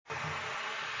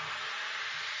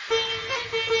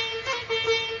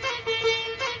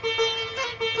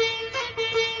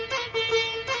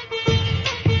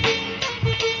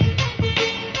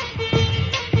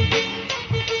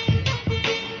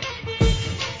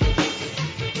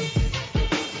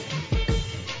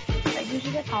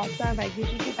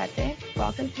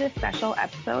Welcome to this special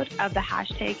episode of the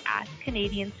hashtag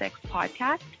AskCanadian6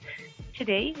 podcast.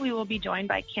 Today, we will be joined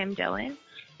by Kim Dillon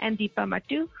and Deepa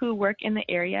Mattu, who work in the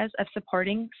areas of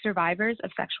supporting survivors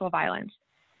of sexual violence.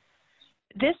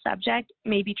 This subject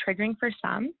may be triggering for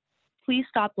some. Please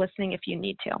stop listening if you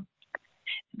need to.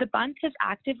 The Bunch is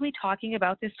actively talking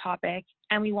about this topic,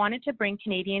 and we wanted to bring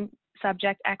Canadian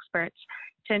subject experts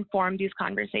to inform these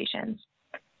conversations.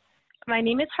 My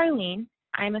name is Harleen.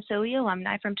 I am a CILI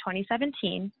alumni from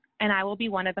 2017, and I will be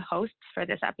one of the hosts for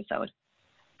this episode.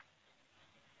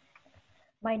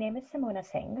 My name is Simona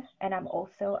Singh, and I'm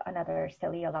also another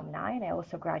CILI alumni, and I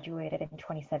also graduated in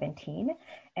 2017,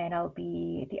 and I'll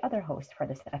be the other host for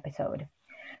this episode.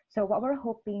 So what we're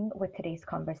hoping with today's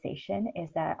conversation is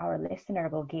that our listener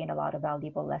will gain a lot of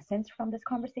valuable lessons from this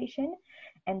conversation,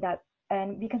 and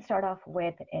we can start off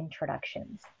with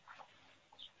introductions.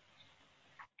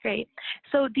 Great.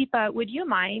 So Deepa, would you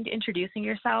mind introducing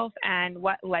yourself and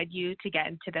what led you to get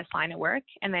into this line of work?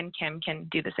 And then Kim can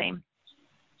do the same.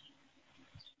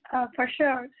 For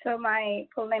sure. So my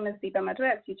full name is Deepa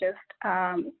Mattu, as you just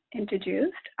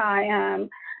introduced. I am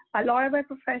a lawyer by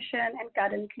profession and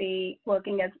currently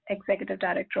working as Executive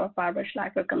Director of Barbara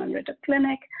Schleifer Commemorative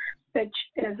Clinic, which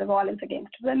is a violence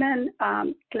against women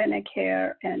clinic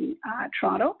here in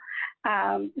Toronto.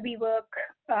 We work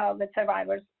with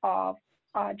survivors of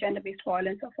gender-based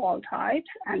violence of all types,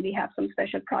 and we have some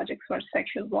special projects for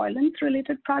sexual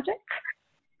violence-related projects.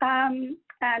 And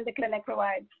the clinic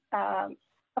provides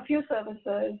a few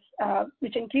services,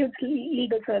 which includes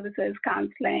legal services,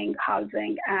 counseling,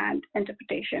 housing, and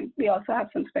interpretation. We also have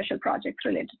some special projects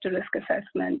related to risk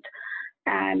assessment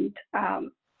and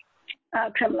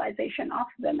criminalization of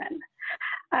women.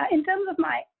 In terms of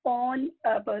my own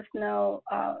personal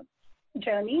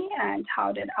journey and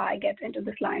how did I get into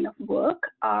this line of work,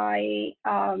 I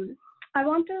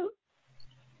want to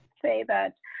say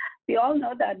that we all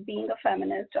know that being a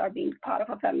feminist or being part of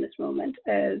a feminist movement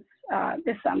is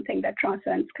something that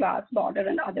transcends class, border,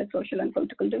 and other social and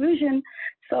political division.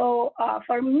 So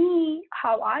for me,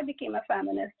 how I became a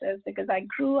feminist is because I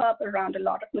grew up around a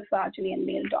lot of misogyny and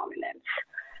male dominance.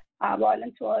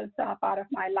 Violence was part of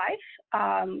my life,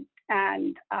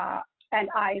 and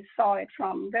I saw it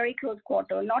from very close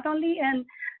quarter, not only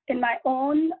in my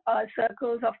own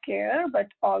circles of care, but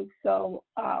also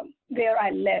where I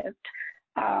lived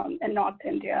in North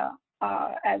India.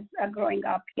 As a growing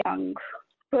up young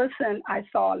person, I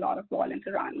saw a lot of violence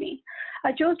around me.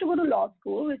 I chose to go to law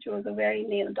school, which was a very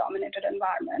male-dominated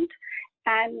environment.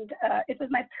 And it was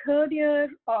my third year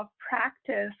of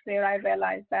practice where I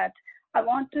realized that I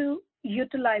want to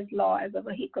utilize law as a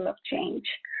vehicle of change.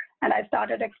 And I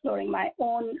started exploring my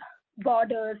own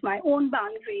borders, my own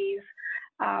boundaries.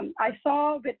 I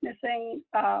saw witnessing,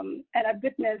 and I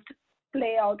witnessed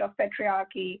play out of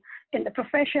patriarchy in the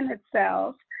profession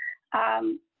itself.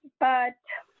 But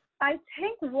I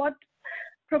think what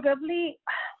probably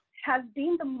has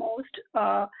been the most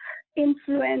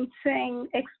influencing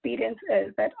experience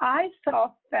is that I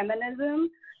saw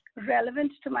feminism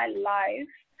relevant to my life,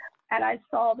 and I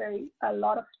saw a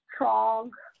lot of strong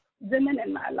women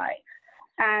in my life.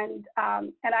 And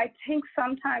I think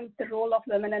sometimes the role of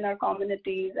women in our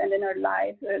communities and in our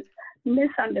lives is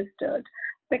misunderstood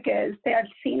because they are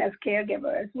seen as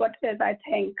caregivers. What is, I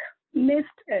think, missed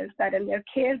is that in their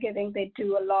caregiving, they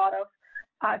do a lot of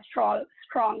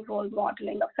strong role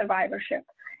modeling of survivorship.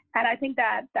 And I think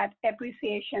that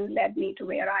appreciation led me to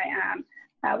where I am.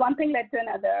 One thing led to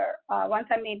another. Once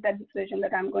I made that decision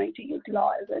that I'm going to use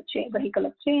law as a vehicle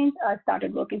of change, I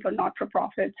started working for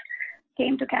not-for-profits,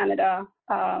 came to Canada,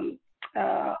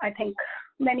 I think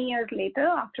many years later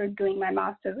after doing my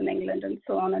master's in England and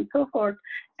so on and so forth,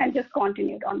 and just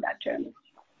continued on that journey.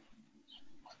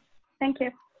 Thank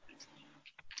you.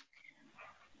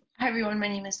 Hi everyone, my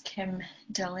name is Kim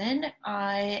Dillon.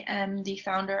 I am the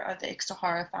founder of the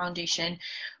Ixtahara Foundation,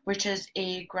 which is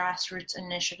a grassroots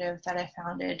initiative that I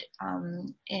founded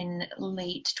in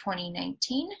late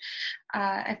 2019.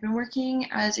 I've been working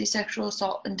as a sexual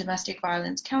assault and domestic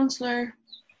violence counselor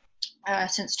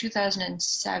since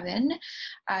 2007.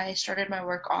 I started my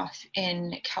work off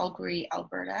in Calgary,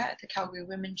 Alberta, at the Calgary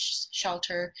Women's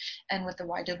Shelter and with the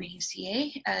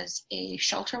YWCA as a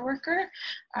shelter worker.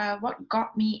 What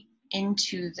got me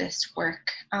into this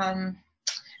work?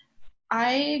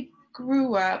 I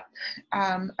grew up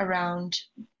around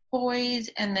boys,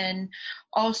 and then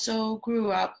also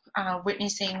grew up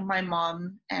witnessing my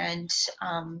mom and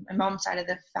my mom's side of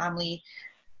the family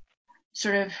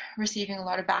sort of receiving a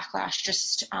lot of backlash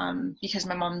just because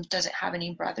my mom doesn't have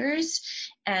any brothers.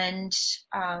 And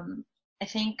I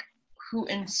think who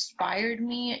inspired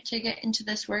me to get into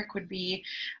this work would be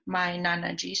my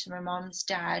nanaji, so my mom's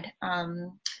dad.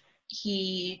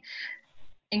 He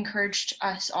encouraged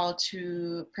us all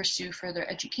to pursue further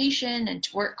education and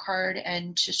to work hard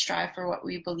and to strive for what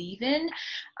we believe in.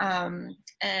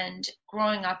 And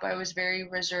growing up, I was very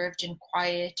reserved and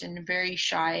quiet and very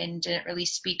shy and didn't really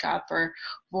speak up or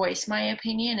voice my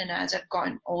opinion. And as I've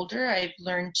gotten older, I've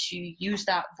learned to use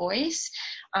that voice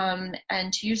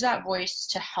and to use that voice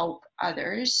to help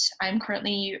others. I'm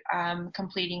currently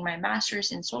completing my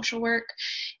master's in social work,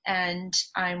 and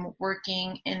I'm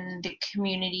working in the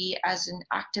community as an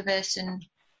activist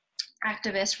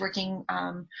working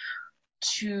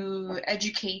to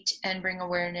educate and bring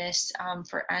awareness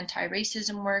for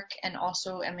anti-racism work, and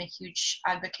also am a huge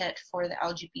advocate for the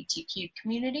LGBTQ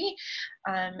community.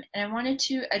 And I wanted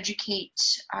to educate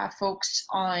folks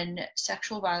on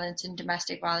sexual violence and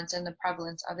domestic violence and the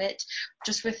prevalence of it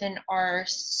just within our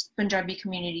Punjabi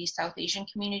community, South Asian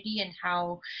community, and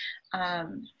how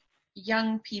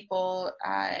young people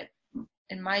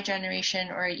in my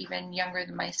generation or even younger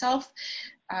than myself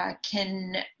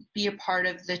can be a part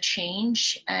of the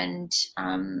change and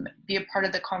be a part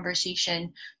of the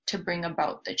conversation to bring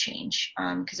about the change.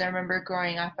 Because I remember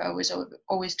growing up, I was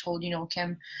always told,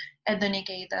 Kim, ਏਦਾਂ ਨਹੀਂ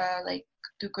ਕਹੀਦਾ, like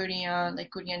ਤੂੰ ਕੁੜੀਆਂ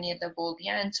ਨਹੀਂ ਏਦਾਂ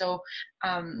ਬੋਲਦੀਆਂ. And so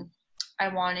I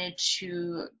wanted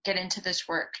to get into this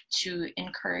work to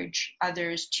encourage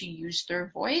others to use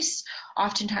their voice.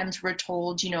 Oftentimes we're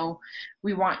told,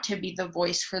 we want to be the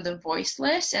voice for the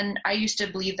voiceless. And I used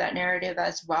to believe that narrative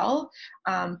as well.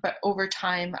 But over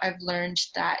time, I've learned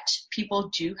that people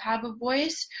do have a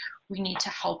voice. We need to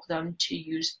help them to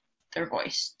use their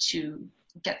voice to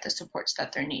get the supports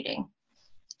that they're needing.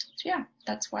 So yeah,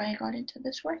 that's why I got into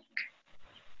this work.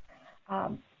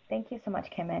 Thank you so much,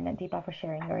 Kim and Deepa, for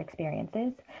sharing your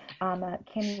experiences.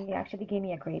 Kim, you actually gave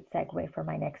me a great segue for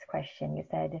my next question. You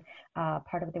said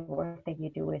part of the work that you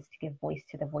do is to give voice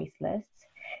to the voiceless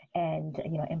and,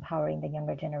 empowering the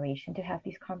younger generation to have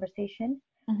these conversations.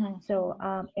 Mm-hmm. So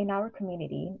in our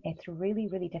community, it's really,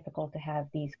 really difficult to have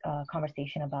these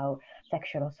conversations about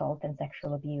sexual assault and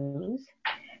sexual abuse.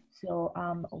 So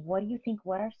what do you think,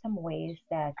 what are some ways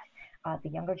that the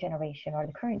younger generation or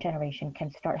the current generation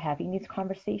can start having these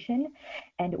conversations,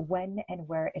 and when and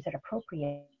where is it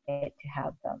appropriate to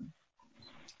have them?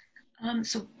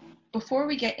 So before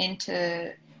we get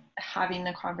into having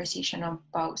the conversation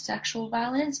about sexual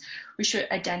violence, we should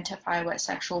identify what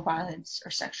sexual violence or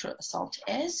sexual assault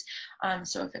is.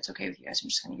 So if it's okay with you guys, I'm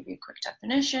just going to give you a quick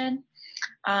definition.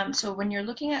 So when you're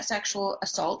looking at sexual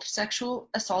assault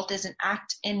is an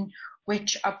act in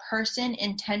which a person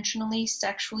intentionally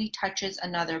sexually touches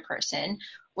another person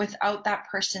without that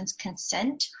person's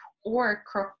consent, or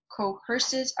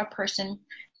coerces a person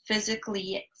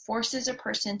physically, forces a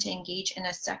person to engage in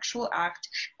a sexual act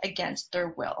against their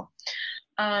will.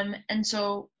 And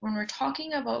so when we're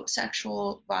talking about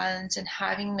sexual violence and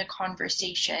having the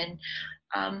conversation,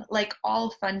 like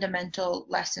all fundamental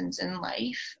lessons in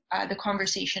life, the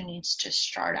conversation needs to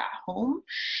start at home.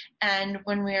 And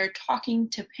when we are talking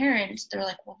to parents, they're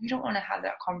like, well, we don't want to have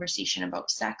that conversation about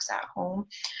sex at home,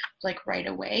 like right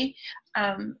away.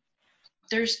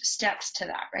 There's steps to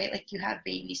that, right? Like you have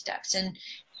baby steps. And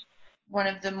one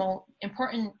of the most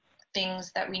important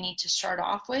things that we need to start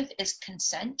off with is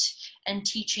consent, and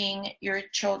teaching your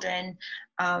children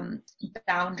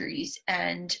boundaries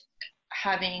and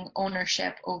having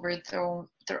ownership over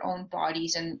their own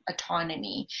bodies and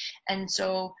autonomy. And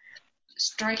so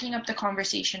striking up the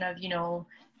conversation of,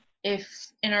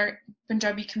 if in our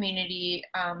Punjabi community,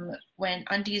 when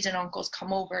aunties and uncles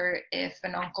come over, if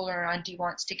an uncle or auntie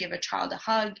wants to give a child a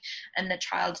hug and the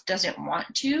child doesn't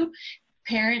want to,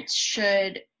 parents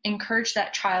should encourage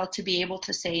that child to be able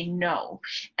to say no,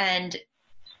 and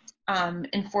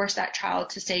enforce that child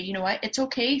to say, you know what, it's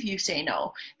okay if you say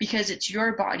no, because it's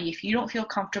your body. If you don't feel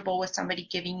comfortable with somebody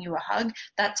giving you a hug,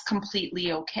 that's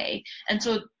completely okay. And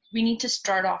so we need to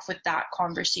start off with that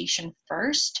conversation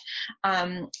first.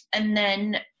 And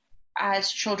then as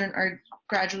children are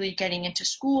gradually getting into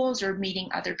schools or meeting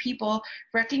other people,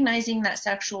 recognizing that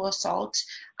sexual assault,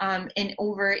 in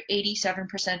over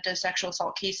 87% of sexual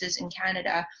assault cases in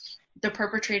Canada, the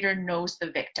perpetrator knows the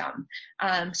victim.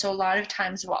 So a lot of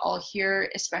times what I'll hear,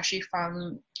 especially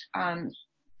from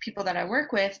people that I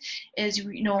work with, is,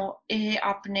 eh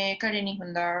apne ghare nahi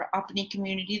hunda, apni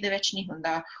community de vich nahi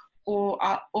hunda,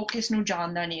 o kis no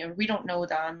janda ni, or we don't know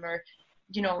them, or,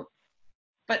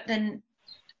 but then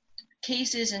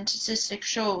cases and statistics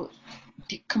show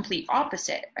the complete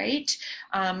opposite, right?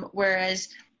 Whereas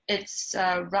it's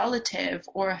a relative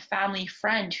or a family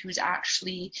friend who's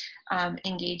actually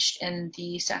engaged in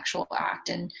the sexual act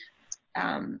and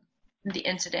the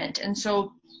incident. And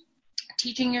so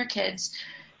teaching your kids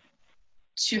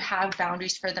to have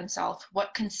boundaries for themselves,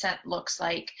 what consent looks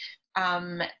like,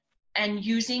 and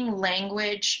using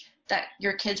language that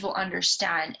your kids will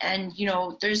understand. And,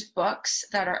 there's books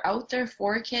that are out there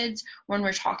for kids when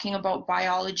we're talking about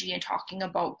biology and talking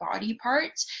about body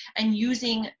parts, and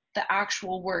using the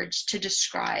actual words to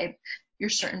describe your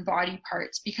certain body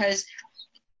parts. Because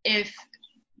if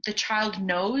the child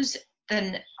knows,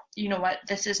 then you know what,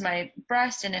 this is my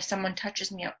breast, and if someone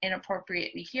touches me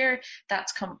inappropriately here,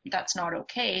 that's not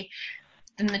okay,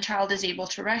 then the child is able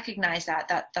to recognize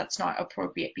that's not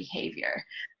appropriate behavior.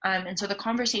 And so the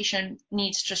conversation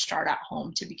needs to start at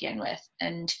home to begin with,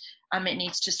 and it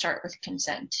needs to start with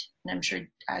consent. And I'm sure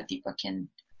Deepa can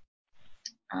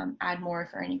add more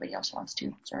if anybody else wants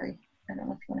to. Sorry, I don't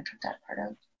know if you want to cut that part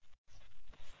out.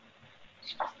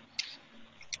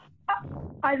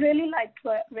 I really liked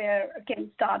where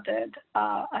Kim started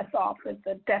us off with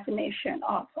the definition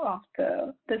of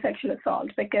the sexual assault,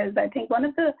 because I think one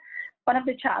of the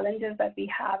challenges that we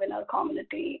have in our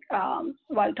community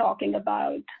while talking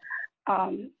about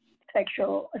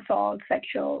sexual assault,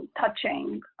 sexual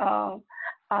touching,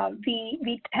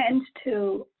 we tend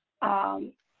to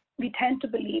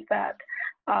believe that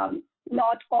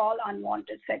not all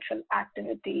unwanted sexual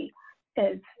activity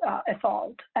is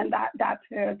assault, and that's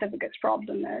where the biggest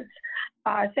problem is.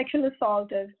 Sexual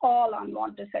assault is all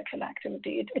unwanted sexual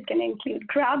activity. It can include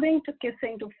grabbing, to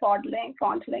kissing, to fondling,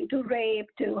 to rape,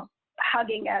 to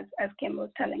hugging, as Kim was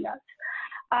telling us.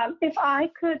 If I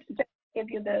could give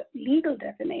you the legal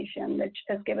definition, which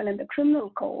is given in the criminal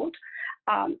code,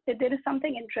 there is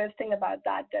something interesting about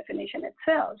that definition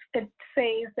itself. It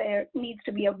says there needs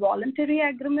to be a voluntary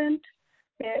agreement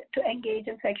to engage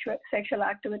in sexual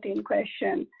activity in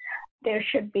question. There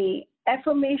should be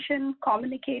affirmation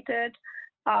communicated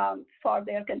for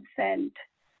their consent.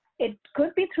 It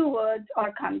could be through words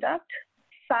or conduct.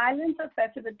 Silence or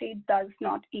passivity does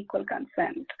not equal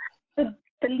consent. So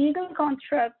the legal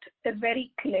construct is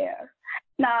very clear.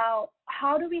 Now,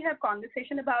 how do we have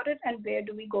conversation about it, and where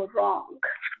do we go wrong?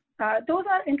 Those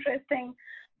are interesting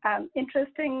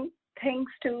things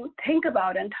to think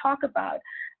about and talk about.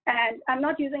 And I'm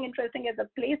not using interesting as a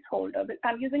placeholder, but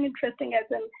I'm using interesting as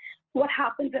in what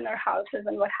happens in our houses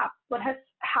and what has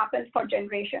happened for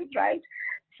generations, right?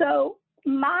 So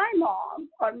my mom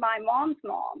or my mom's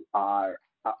mom or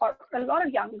a lot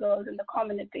of young girls in the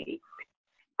community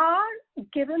are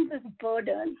given this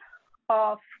burden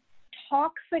of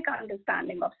toxic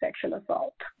understanding of sexual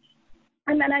assault.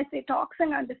 And when I say toxic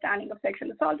understanding of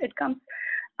sexual assault, it comes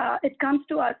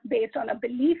to us based on a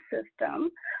belief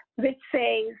system which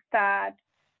says that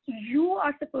you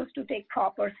are supposed to take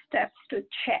proper steps to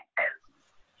check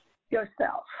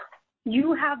yourself.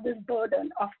 You have this burden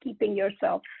of keeping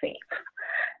yourself safe.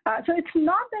 So it's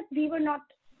not that we were not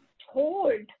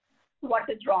told what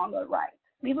is wrong or right.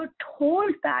 We were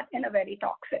told that in a very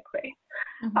toxic way.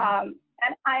 Mm-hmm.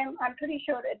 And I'm pretty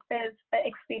sure it is the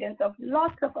experience of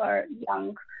lots of our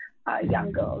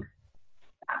young girls.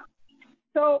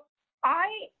 So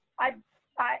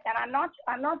I'm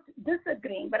not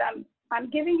disagreeing, but I'm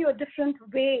giving you a different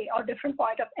way or different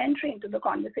point of entry into the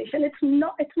conversation. It's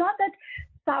not that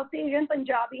South Asian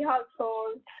Punjabi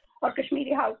households or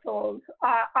Kashmiri households.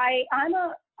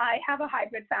 I have a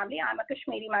hybrid family. I'm a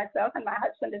Kashmiri myself, and my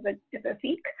husband is a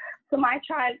Sikh. So my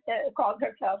child calls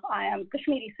herself, I am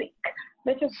Kashmiri Sikh,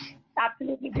 which is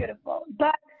absolutely beautiful.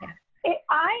 But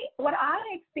what I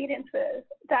experience is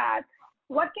that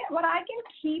what I can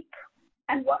keep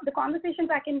and what the conversations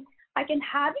I can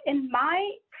have in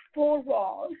my four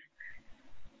walls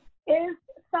is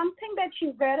something that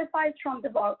she verifies from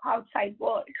the outside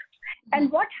world.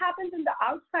 And what happens in the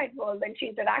outside world when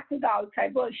she interacts with the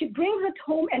outside world, she brings it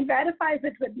home and verifies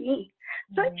it with me.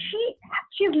 So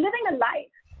she's living a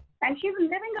life, and she's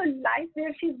living a life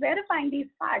where she's verifying these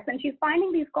facts and she's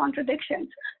finding these contradictions.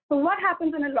 So what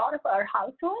happens in a lot of our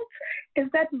households is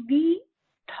that we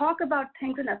talk about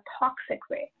things in a toxic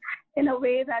way, in a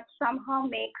way that somehow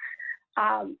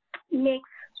makes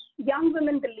young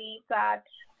women believe that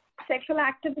sexual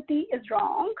activity is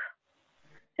wrong,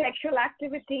 sexual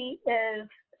activity is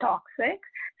toxic,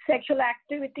 sexual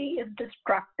activity is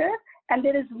destructive, And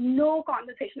there is no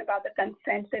conversation about the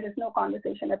consent. There is no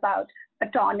conversation about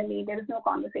autonomy. There is no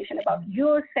conversation about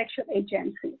your sexual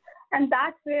agency. And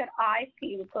that's where I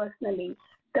feel personally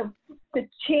the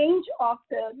change of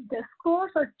the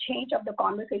discourse or change of the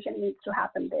conversation needs to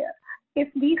happen there. If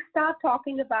we start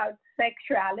talking about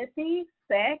sexuality,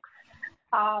 sex,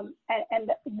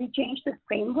 and we change the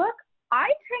framework, I'm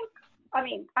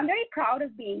very proud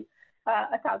of being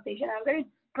a South Asian. I'm very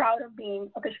proud of being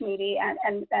a Kashmiri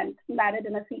and married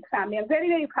in a Sikh family. I'm very,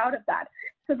 very proud of that.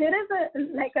 So there is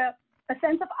a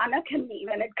sense of anak in me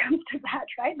when it comes to that,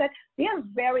 right? That we are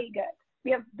very good.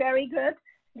 We are very good.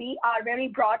 We are very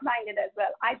broad-minded as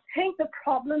well. I think the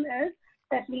problem is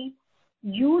that we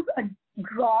use a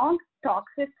wrong,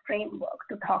 toxic framework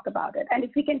to talk about it. And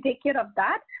if we can take care of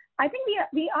that, I think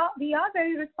we are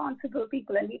very responsible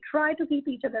people, and we try to keep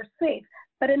each other safe,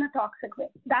 but in a toxic way.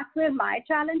 That's where my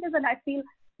challenge is, and I feel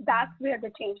that's where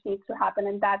the change needs to happen.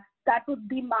 And that would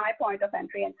be my point of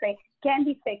entry and say, can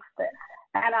we fix this?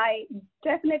 And I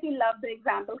definitely love the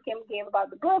example Kim gave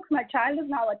about the books. My child is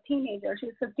now a teenager.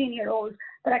 She's 15-year-old,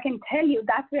 but I can tell you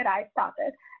that's where I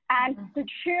started. And to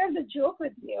share the joke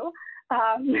with you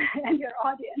and your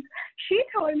audience, she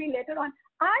told me later on,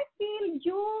 I feel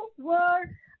you were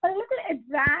a little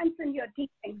advanced in your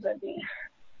teachings with me.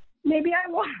 Maybe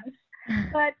I was,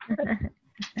 but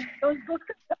those books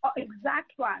are the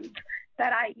exact ones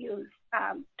that I use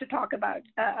to talk about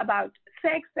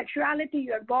sex, sexuality,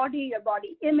 your body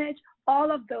image,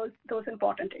 all of those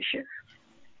important issues.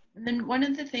 And then one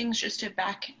of the things, just to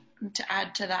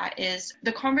add to that, is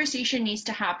the conversation needs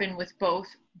to happen with both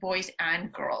boys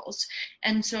and girls.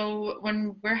 And so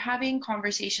when we're having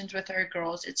conversations with our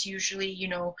girls, it's usually,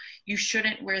 you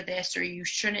shouldn't wear this, or you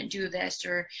shouldn't do this,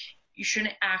 or you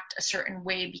shouldn't act a certain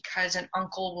way because an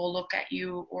uncle will look at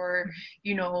you, or,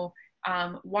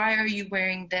 why are you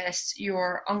wearing this?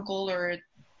 Your uncle or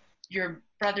your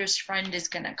brother's friend is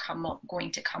going to come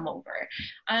over.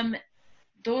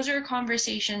 Those are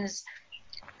conversations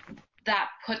that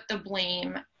put the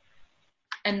blame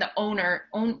and the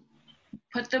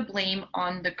put the blame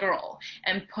on the girl,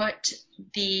 and put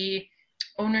the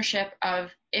ownership of,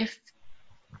 if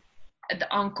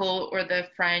the uncle or the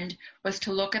friend was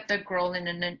to look at the girl in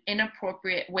an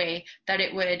inappropriate way, that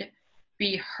it would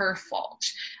be her fault.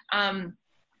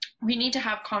 We need to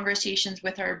have conversations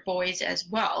with our boys as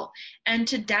well, and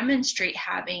to demonstrate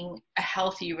having a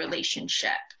healthy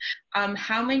relationship.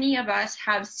 How many of us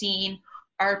have seen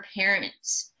our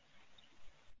parents,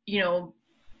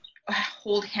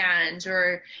 hold hands,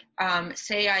 or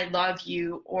say I love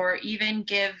you, or even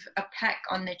give a peck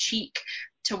on the cheek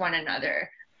to one another?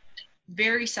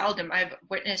 Very seldom. I've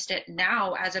witnessed it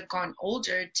now as I've gone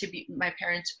older, to be my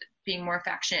parents being more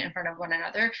affectionate in front of one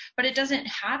another, but it doesn't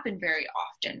happen very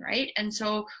often, right? And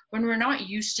so when we're not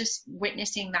used to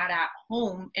witnessing that at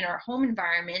home, in our home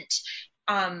environment,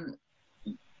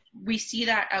 we see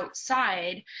that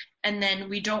outside, and then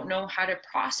we don't know how to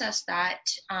process that.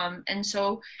 And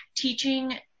so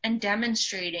teaching and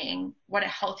demonstrating what a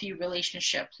healthy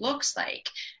relationship looks like.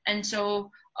 And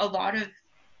so a lot of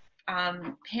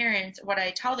parents, what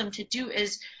I tell them to do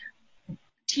is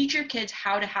teach your kids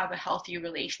how to have a healthy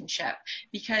relationship,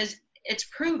 because it's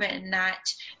proven that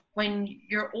when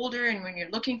you're older and when you're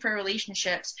looking for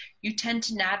relationships, you tend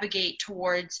to navigate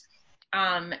towards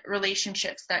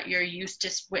relationships that you're used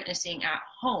to witnessing at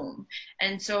home.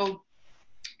 And so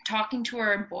talking to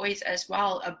our boys as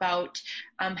well about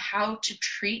how to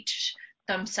treat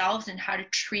themselves and how to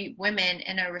treat women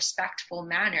in a respectful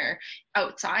manner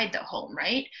outside the home,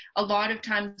 right? A lot of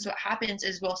times what happens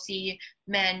is we'll see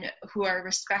men who are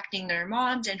respecting their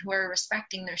moms and who are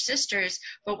respecting their sisters,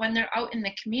 but when they're out in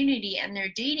the community and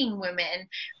they're dating women,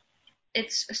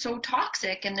 it's so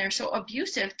toxic and they're so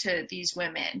abusive to these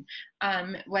women,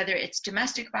 whether it's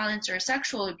domestic violence or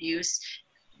sexual abuse.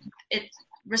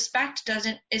 Respect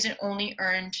isn't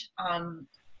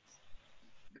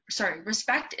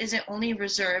only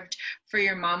reserved for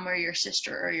your mom or your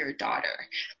sister or your daughter.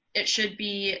 It should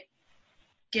be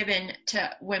given to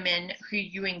women who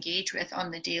you engage with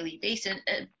on the daily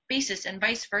basis, and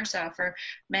vice versa for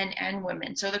men and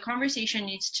women. So the conversation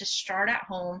needs to start at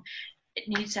home. It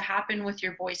needs to happen with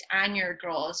your boys and your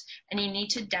girls, and you need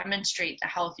to demonstrate the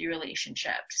healthy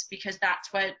relationships, because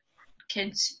that's what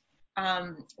kids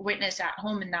witness at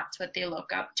home, and that's what they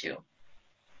look up to.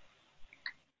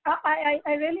 I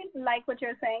really like what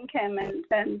you're saying, Kim,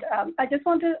 and I just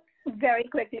want to very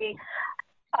quickly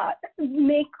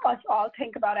make us all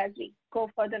think about, as we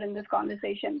go further in this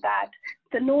conversation, that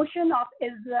the notion of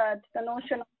izzat, the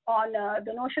notion of honor,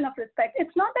 the notion of respect,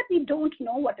 it's not that we don't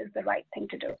know what is the right thing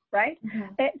to do, right?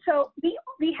 Mm-hmm. So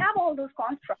we have all those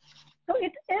constructs. So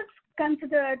it is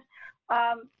considered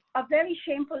a very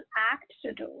shameful act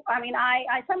to do. I mean,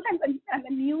 I sometimes am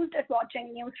amused at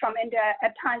watching news from India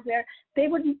at times where they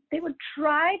would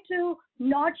try to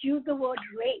not use the word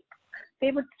rape.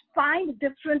 They would find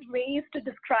different ways to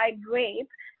describe rape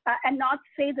and not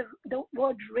say the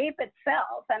word rape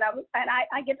itself. And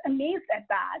I get amazed at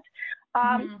that.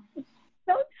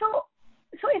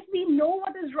 So if we know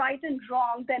what is right and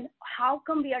wrong, then how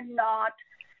come we are not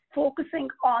focusing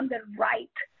on the right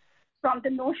from the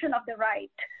notion of the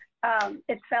right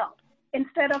itself,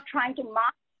 instead of trying to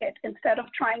mask it, instead of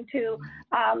trying to,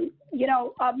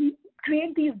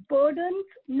 create these burdens,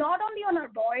 not only on our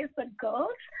boys, but girls,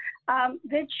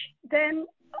 which then,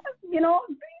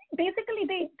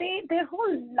 basically their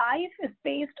whole life is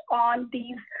based on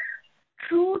these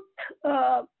truth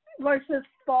versus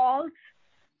false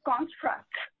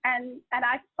constructs, and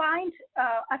I find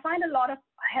a lot of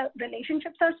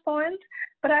relationships are spoiled,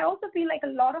 but I also feel like a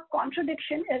lot of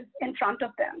contradiction is in front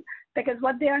of them, because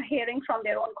what they are hearing from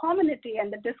their own community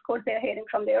and the discourse they're hearing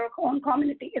from their own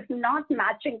community is not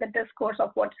matching the discourse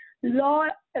of what law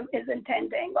is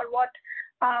intending, or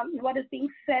what is being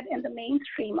said in the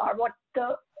mainstream, or what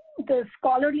the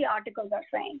scholarly articles are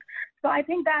saying. So I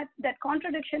think that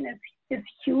contradiction is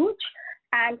huge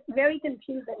and very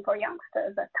confusing for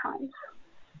youngsters at times.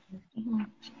 Mm-hmm.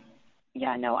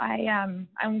 Yeah, no, I'm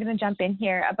going to jump in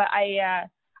here, but I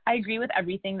agree with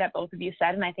everything that both of you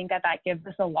said, and I think that gives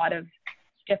us a lot of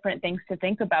different things to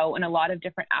think about and a lot of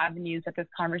different avenues that this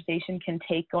conversation can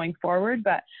take going forward.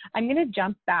 But I'm going to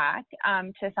jump back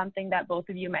to something that both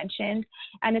of you mentioned,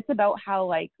 and it's about how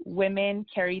like women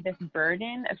carry this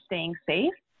burden of staying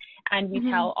safe, and we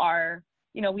tell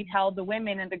we tell the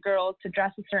women and the girls to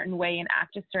dress a certain way and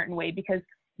act a certain way because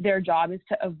their job is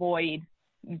to avoid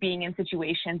being in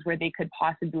situations where they could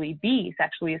possibly be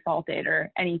sexually assaulted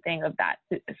or anything of that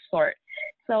sort.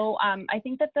 So I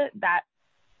think that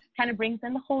kind of brings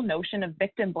in the whole notion of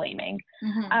victim blaming.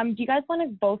 Do you guys want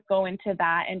to both go into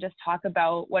that and just talk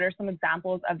about what are some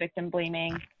examples of victim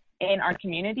blaming in our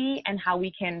community and how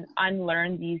we can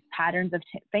unlearn these patterns of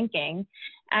thinking,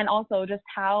 and also just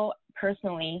how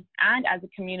personally and as a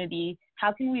community,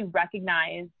 how can we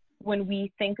recognize when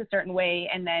we think a certain way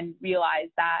and then realize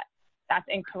that that's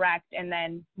incorrect and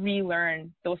then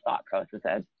relearn those thought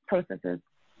processes?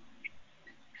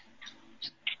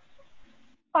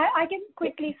 I can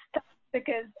quickly start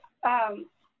because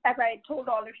as I told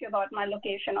all of you about my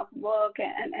location of work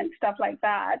and stuff like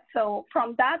that. So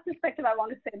from that perspective, I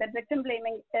want to say that victim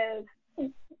blaming is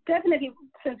definitely,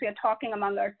 since we are talking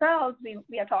among ourselves,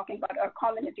 we are talking about our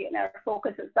community and our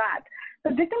focus is that.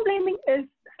 But victim blaming is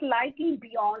slightly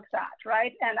beyond that,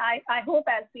 right? And I hope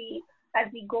as we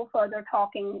go further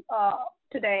talking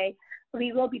today,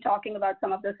 we will be talking about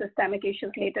some of the systemic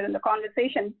issues later in the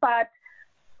conversation. But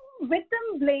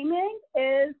victim blaming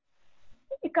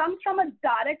it comes from a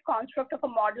direct construct of a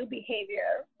model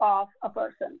behavior of a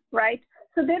person, right?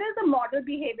 So there is a model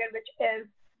behavior which is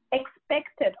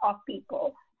expected of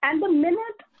people. And the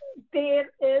minute there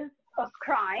is a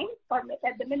crime, or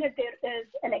at the minute there is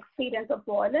an experience of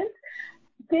violence,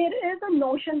 there is a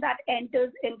notion that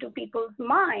enters into people's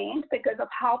mind because of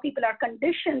how people are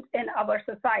conditioned in our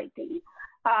society,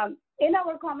 in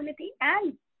our community,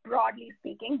 and broadly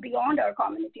speaking, beyond our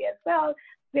community as well,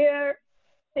 where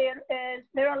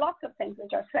there are lots of things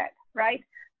which are said, right?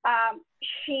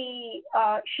 She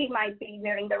might be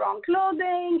wearing the wrong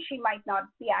clothing. She might not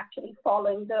be actually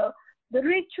following the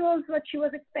rituals that she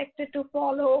was expected to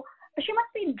follow. She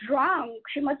must be drunk.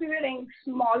 She must be wearing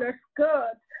smaller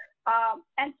skirts,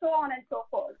 and so on and so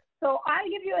forth. So I'll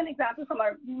give you an example from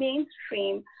our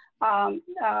mainstream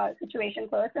situation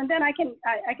first, and then I can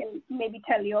maybe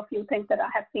tell you a few things that I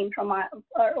have seen from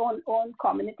our own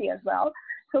community as well.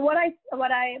 So what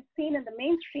I've seen in the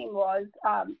mainstream was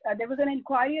there was an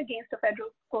inquiry against a federal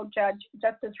court judge,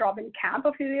 Justice Robin Camp,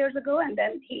 a few years ago, and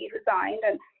then he resigned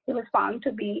and he was found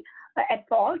to be at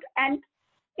fault. And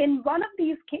in one of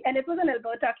these and it was an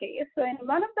Alberta case. So in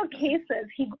one of the cases,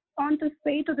 he goes on to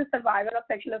say to the survivor of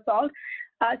sexual assault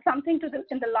something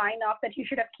in the line of that you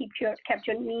should have kept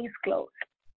your knees closed.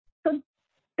 So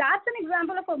that's an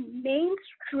example of a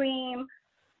mainstream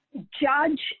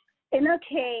judge in a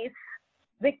case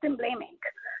victim blaming.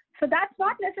 So that's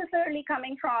not necessarily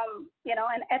coming from,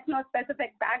 an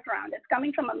ethno-specific background. It's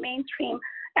coming from a mainstream.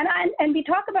 And we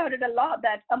talk about it a lot,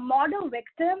 that a model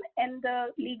victim in the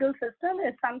legal system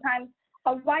is sometimes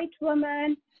a white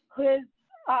woman who is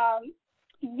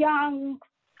young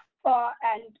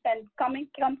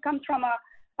and comes from a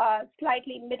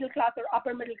slightly middle class or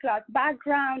upper middle class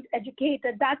background,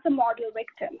 educated. That's a model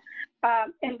victim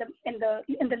in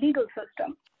the legal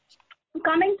system.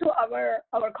 coming to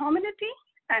our community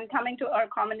and coming to our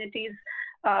community's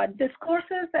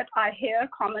discourses that I hear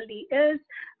commonly is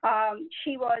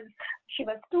she was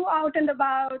too out and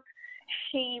about.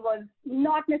 She was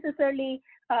not necessarily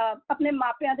अपने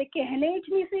मापियां दे कहने च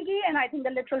नहीं सीगी, and I think the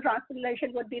literal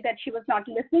translation would be that she was not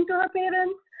listening to her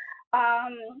parents.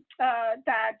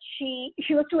 That she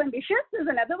was too ambitious is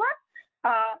another one.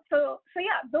 So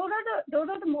yeah, those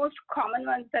are the most common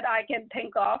ones that I can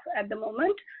think of at the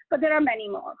moment. But there are many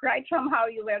more, right? From how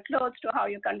you wear clothes to how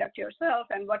you conduct yourself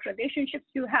and what relationships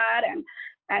you had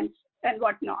and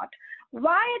whatnot.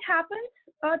 Why it happens?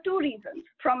 Two reasons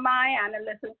from my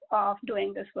analysis of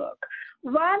doing this work.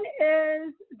 One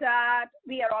is that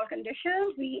we are all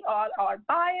conditioned, we all are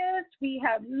biased, we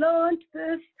have learned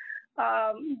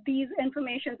these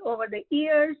informations over the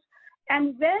years,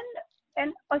 and when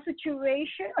a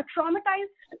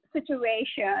traumatized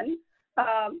situation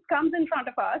comes in front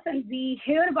of us and we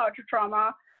hear about a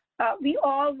trauma, we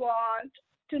all want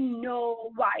to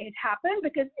know why it happened,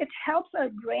 because it helps our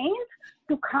brains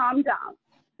to calm down,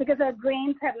 because our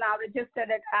brains have now registered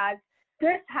it as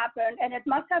this happened and it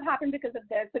must have happened because of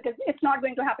this, because it's not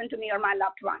going to happen to me or my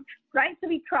loved one, right? So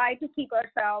we try to keep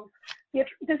ourselves,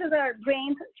 this is our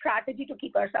brain's strategy to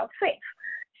keep ourselves safe.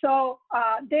 So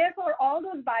therefore, all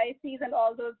those biases and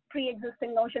all those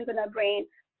pre-existing notions in our brain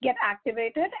get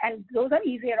activated, and those are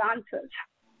easier answers.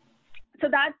 So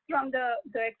that's from the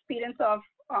experience of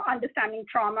understanding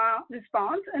trauma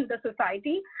response in the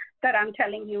society that I'm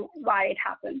telling you why it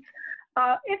happens.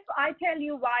 If I tell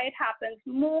you why it happens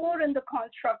more in the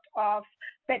construct of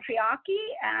patriarchy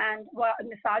and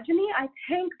misogyny, I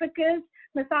think because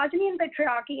misogyny and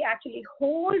patriarchy actually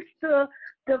holds the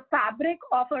fabric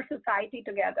of our society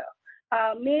together.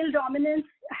 Male dominance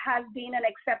has been an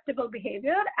acceptable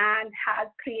behavior and has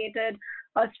created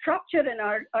a structure in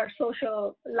our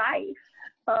social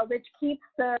life, which keeps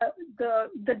the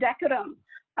decorum.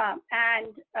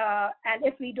 And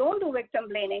if we don't do victim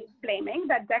blaming,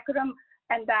 that decorum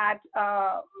and that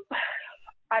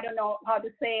I don't know how to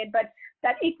say it, but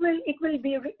that it will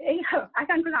be I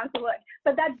can't pronounce the word,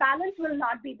 but that balance will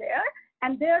not be there,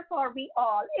 and therefore we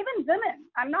all, even women,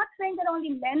 I'm not saying that only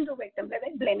men do victim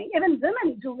blaming, even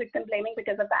women do victim blaming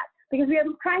because of that, because we are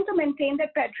trying to maintain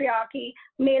that patriarchy,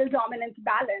 male dominance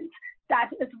balance that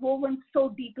is woven so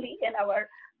deeply in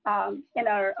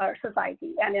our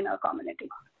society and in our community.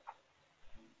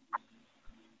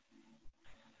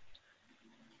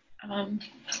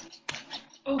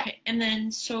 Okay, and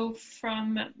then so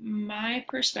from my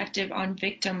perspective on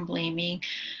victim blaming,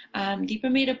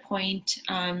 Deepa made a point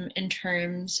in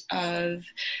terms of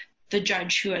the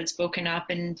judge who had spoken up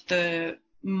and the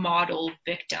model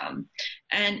victim.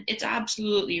 And it's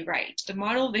absolutely right. The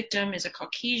model victim is a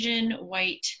Caucasian,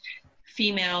 white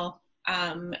female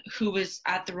who was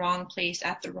at the wrong place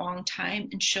at the wrong time,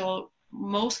 and she'll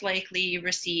most likely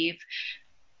receive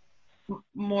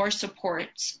more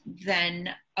supports than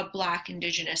a Black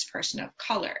Indigenous person of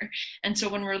color. And so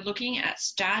when we're looking at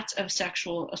stats of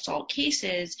sexual assault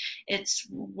cases, it's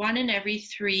 1 in every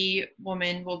 3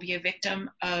 women will be a victim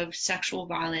of sexual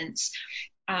violence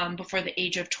before the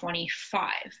age of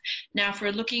 25. Now, if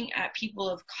we're looking at people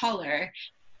of color,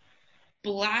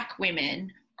 Black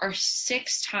women are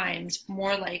 6 times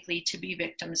more likely to be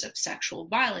victims of sexual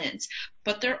violence,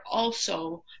 but they're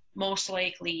also most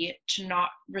likely to not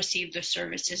receive the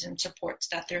services and supports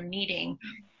that they're needing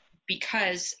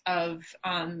because of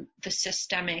the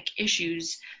systemic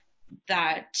issues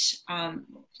that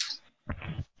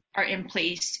are in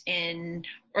place in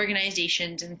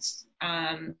organizations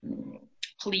and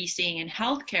policing and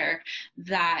healthcare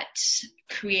that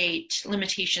create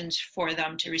limitations for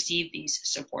them to receive these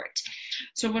supports.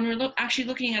 So when we're actually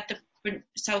looking at the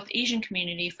South Asian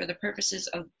community for the purposes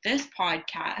of this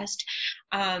podcast,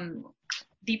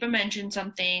 Deepa mentioned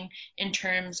something in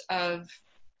terms of,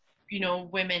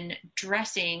 women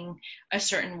dressing a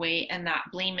certain way and that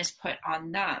blame is put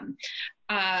on them.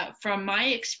 From my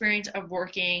experience of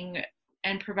working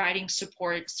and providing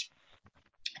supports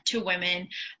to women,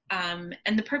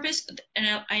 and the purpose,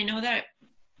 and I know that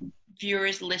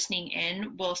viewers listening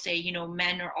in will say,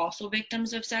 men are also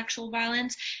victims of sexual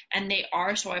violence, and they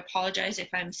are. So I apologize if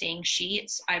I'm saying she.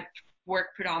 I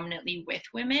work predominantly with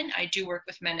women. I do work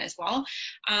with men as well.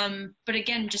 But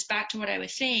again, just back to what I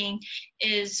was saying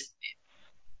is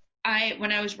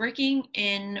when I was working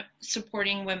in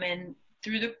supporting women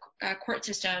through the court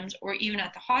systems or even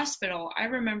at the hospital, I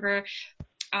remember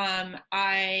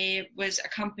I was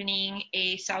accompanying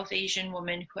a South Asian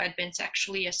woman who had been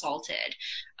sexually assaulted.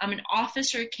 An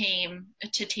officer came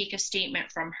to take a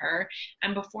statement from her,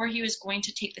 and before he was going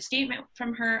to take the statement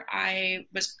from her, I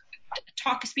was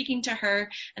speaking to her,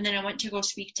 and then I went to go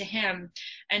speak to him,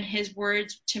 and his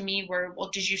words to me were, well,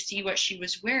 did you see what she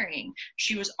was wearing?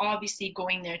 She was obviously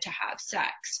going there to have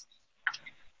sex.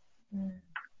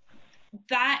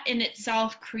 That in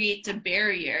itself creates a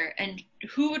barrier, and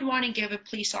who would want to give a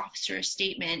police officer a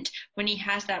statement when he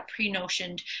has that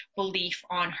pre-notioned belief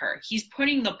on her? He's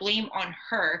putting the blame on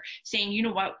her, saying, you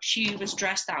know what, she was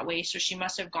dressed that way, so she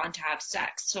must have gone to have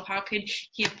sex. So how could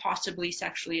he have possibly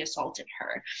sexually assaulted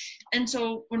her? And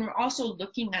so when we're also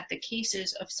looking at the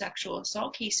cases of sexual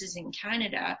assault cases in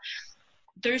Canada,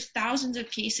 there's thousands of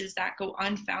cases that go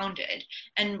unfounded.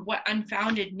 And what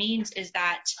unfounded means is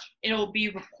that it'll be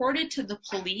reported to the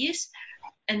police,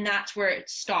 and that's where it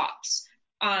stops.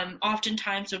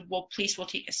 Oftentimes, police will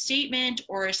take a statement,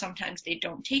 or sometimes they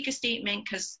don't take a statement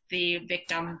because the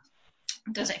victim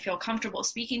doesn't feel comfortable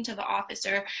speaking to the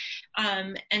officer.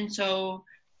 And so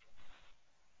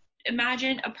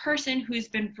imagine a person who's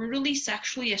been brutally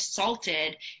sexually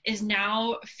assaulted is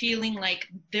now feeling like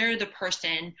they're the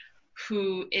person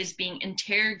who is being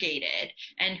interrogated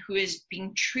and who is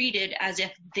being treated as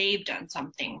if they've done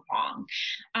something wrong.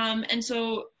 And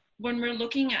so when we're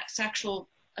looking at sexual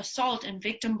assault and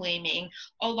victim blaming,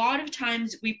 a lot of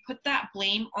times we put that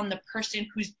blame on the person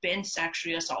who's been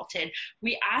sexually assaulted.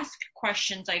 We ask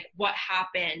questions like, what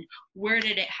happened? Where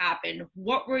did it happen?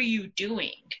 What were you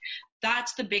doing?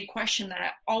 That's the big question that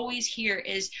I always hear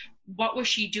is, what was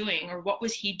she doing, or what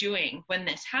was he doing when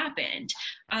this happened?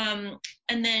 And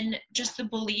then just the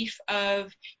belief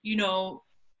of,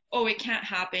 oh, it can't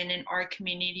happen in our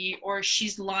community, or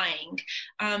she's lying.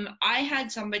 I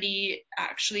had somebody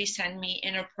actually send me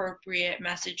inappropriate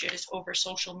messages over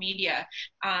social media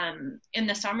in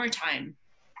the summertime.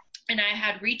 And I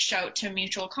had reached out to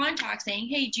mutual contacts saying,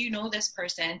 hey, do you know this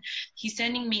person? He's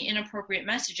sending me inappropriate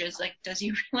messages. Like, does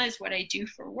he realize what I do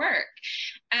for work?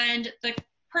 And the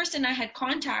person I had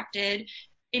contacted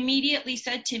immediately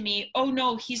said to me, oh,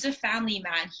 no, he's a family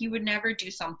man. He would never do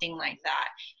something like that.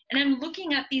 And I'm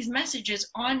looking at these messages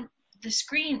on the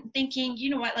screen thinking, you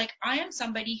know what, like, I am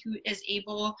somebody who is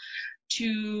able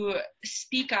to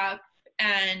speak up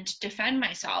and defend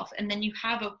myself. And then you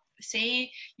have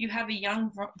a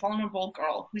young vulnerable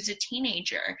girl who's a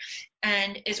teenager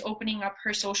and is opening up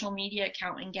her social media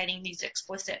account and getting these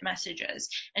explicit messages,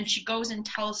 and she goes and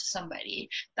tells somebody,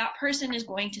 that person is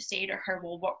going to say to her,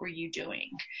 well, what were you doing?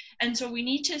 And so we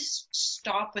need to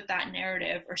stop with that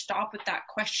narrative, or stop with that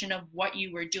question of what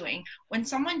you were doing. When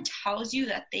someone tells you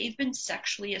that they've been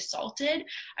sexually assaulted,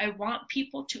 I want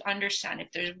people to understand,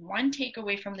 if there's one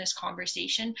takeaway from this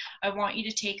conversation, I want you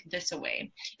to take this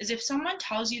away, is if someone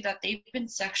tells you that they've been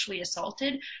sexually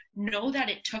assaulted, know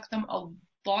that it took them a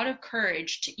lot of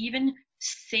courage to even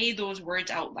say those words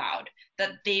out loud,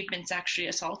 that they've been sexually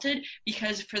assaulted,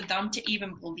 because for them to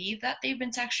even believe that they've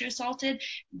been sexually assaulted,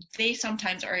 they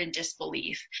sometimes are in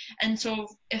disbelief. And so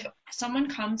if someone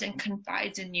comes and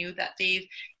confides in you that they've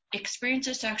experienced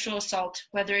a sexual assault,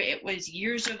 whether it was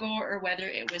years ago or whether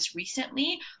it was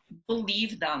recently,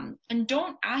 believe them. And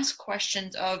don't ask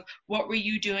questions of, what were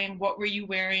you doing, what were you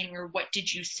wearing, or what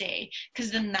did you say? Because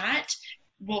then that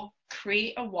will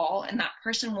create a wall, and that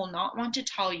person will not want to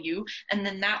tell you, and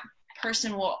then that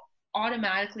person will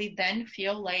automatically then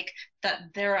feel like that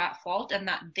they're at fault and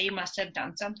that they must have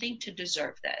done something to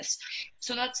deserve this.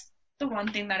 So that's the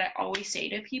one thing that I always say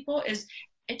to people is,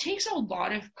 it takes a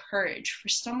lot of courage for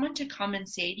someone to come and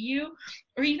say to you,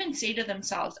 or even say to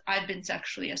themselves, I've been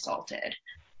sexually assaulted,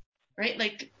 right?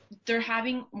 Like,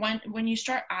 when you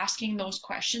start asking those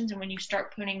questions, and when you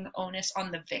start putting the onus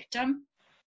on the victim,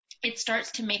 it starts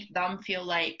to make them feel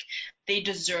like they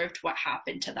deserved what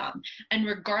happened to them. And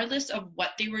regardless of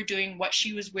what they were doing, what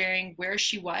she was wearing, where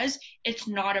she was, it's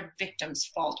not a victim's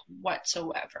fault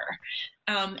whatsoever.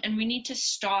 And we need to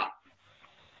stop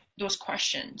those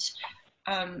questions.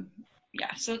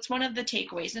 So it's one of the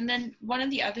takeaways. And then one of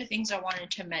the other things I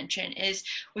wanted to mention is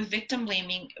with victim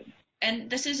blaming, and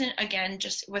this isn't, again,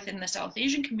 just within the South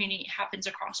Asian community, it happens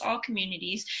across all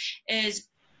communities, is,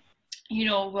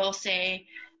 we'll say,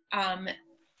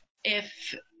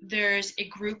 if there's a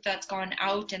group that's gone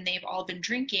out and they've all been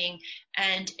drinking,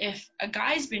 and if a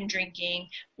guy's been drinking,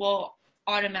 we'll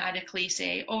automatically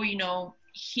say, oh,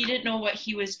 he didn't know what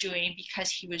he was doing because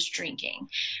he was drinking.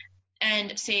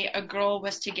 And say a girl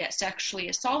was to get sexually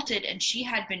assaulted and she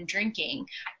had been drinking,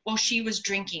 well, she was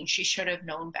drinking, she should have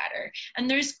known better. And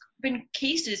there's been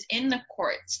cases in the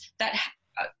courts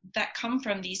that come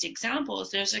from these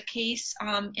examples. There's a case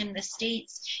in the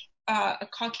States, a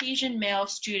Caucasian male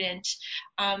student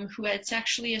who had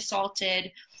sexually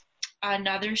assaulted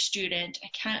another student. I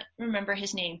can't remember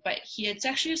his name, but he had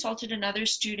sexually assaulted another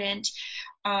student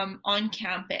on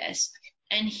campus,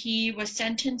 and he was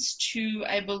sentenced to,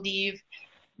 I believe,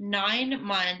 9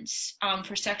 months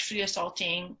for sexually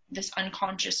assaulting this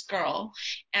unconscious girl,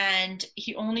 and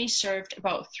he only served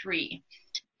about 3.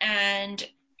 And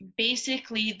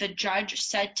basically the judge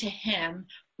said to him,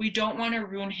 we don't want to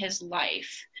ruin his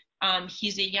life.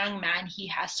 He's a young man. He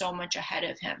has so much ahead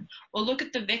of him. Well, look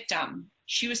at the victim.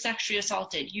 She was sexually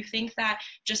assaulted. You think that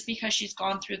just because she's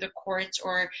gone through the courts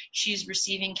or she's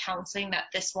receiving counseling that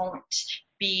this won't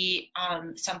be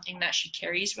something that she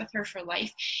carries with her for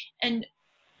life? And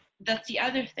that's the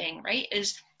other thing, right,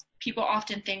 is people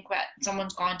often think that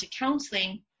someone's gone to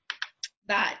counseling,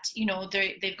 that, you know,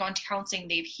 they've gone to counseling,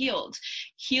 they've healed.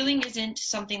 Healing isn't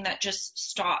something that just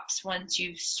stops once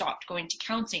you've stopped going to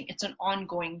counseling. It's an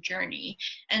ongoing journey.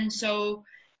 And so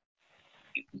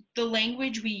the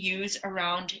language we use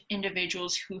around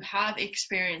individuals who have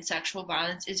experienced sexual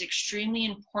violence is extremely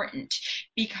important,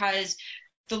 because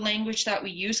the language that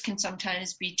we use can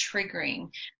sometimes be triggering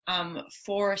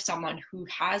for someone who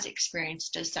has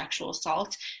experienced a sexual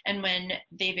assault. And when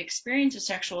they've experienced a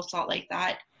sexual assault like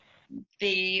that,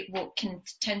 they can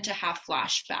tend to have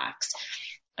flashbacks.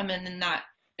 And then that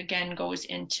again goes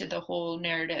into the whole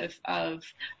narrative of,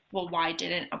 well, why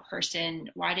didn't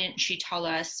she tell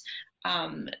us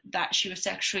that she was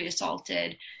sexually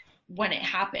assaulted when it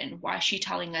happened? Why is she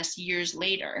telling us years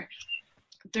later?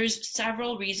 There's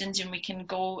several reasons, and we can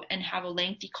go and have a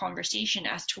lengthy conversation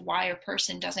as to why a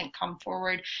person doesn't come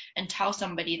forward and tell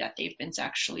somebody that they've been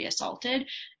sexually assaulted.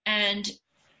 And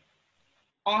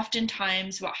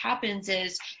oftentimes what happens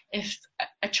is, if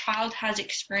a child has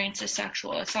experienced a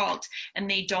sexual assault and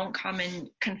they don't come and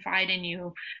confide in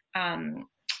you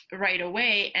right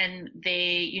away, and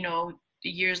they, you know,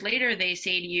 years later they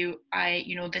say to you, I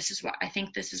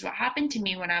think this is what happened to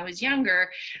me when I was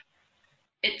younger,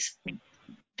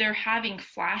 they're having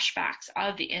flashbacks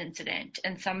of the incident,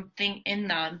 and something in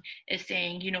them is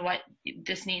saying, you know what,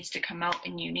 this needs to come out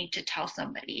and you need to tell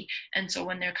somebody. And so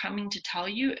when they're coming to tell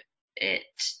you,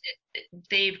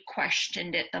 they've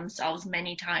questioned it themselves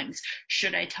many times.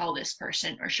 Should I tell this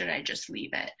person or should I just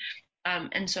leave it?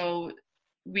 And so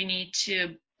we need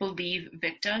to believe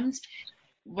victims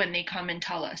when they come and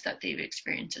tell us that they've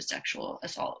experienced a sexual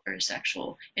assault or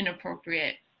sexual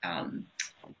inappropriate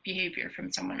behavior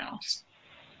from someone else.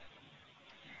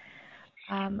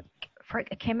 For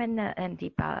Kim and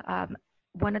Deepa,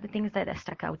 one of the things that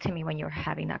stuck out to me when you were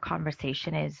having that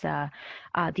conversation is,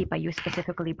 Deepa, you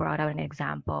specifically brought out an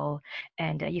example,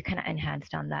 and you kind of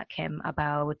enhanced on that, Kim,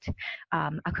 about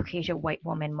a Caucasian white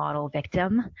woman model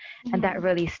victim. Mm-hmm. And that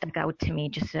really stuck out to me.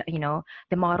 Just, the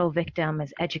model victim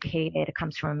is educated,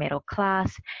 comes from a middle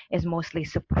class, is mostly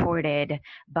supported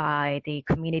by the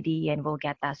community, and will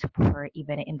get that support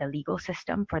even in the legal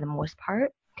system for the most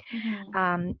part.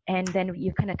 Mm-hmm. And then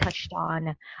you kind of touched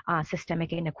on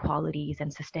systemic inequalities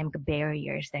and systemic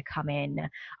barriers that come in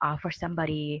for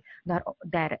somebody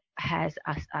that has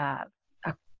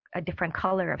a different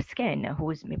color of skin,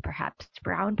 who is perhaps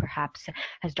brown, perhaps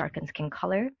has darkened skin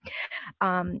color.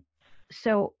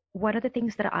 So one of the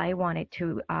things that I wanted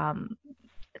to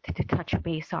touch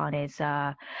base on is,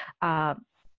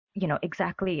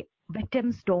 exactly,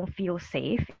 victims don't feel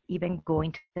safe even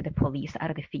going to the police out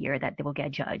of the fear that they will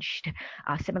get judged.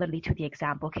 Similarly to the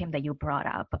example, Kim, that you brought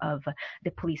up of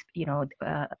the police,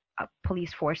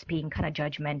 police force being kind of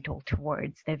judgmental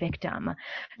towards the victim.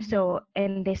 Mm-hmm. So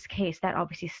in this case, that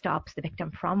obviously stops the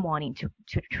victim from wanting to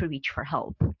reach for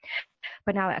help.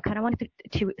 But now I kind of wanted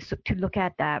to look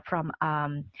at that from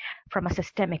a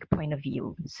systemic point of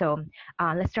view. So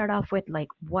let's start off with, like,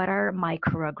 what are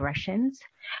microaggressions?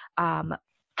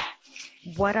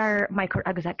 What are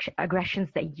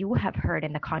microaggressions that you have heard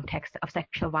in the context of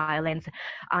sexual violence?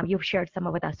 You've shared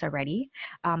some with us already,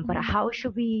 but how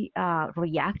should we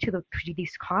react to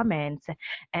these comments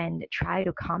and try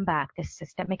to combat the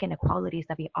systemic inequalities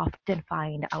that we often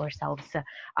find ourselves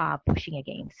pushing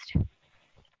against?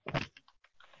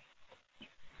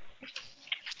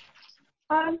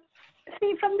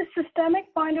 See, from the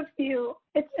systemic point of view,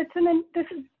 this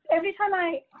is every time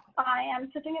I am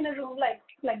sitting in a room like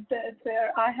this,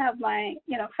 where I have my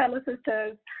fellow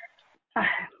sisters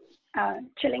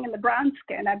chilling in the brown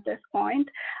skin at this point,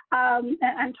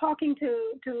 and talking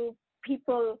to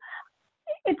people,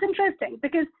 it's interesting,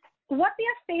 because what we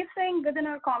are facing within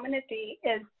our community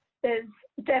is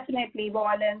definitely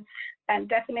violence, and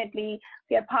definitely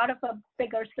we are part of a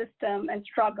bigger system and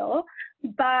struggle.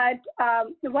 But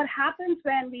what happens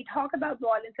when we talk about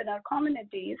violence in our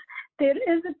communities, there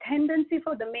is a tendency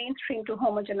for the mainstream to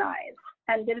homogenize,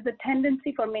 and there is a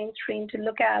tendency for mainstream to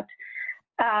look at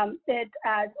it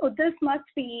as, oh, this must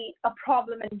be a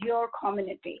problem in your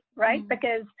community, right?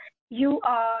 Because you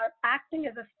are acting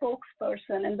as a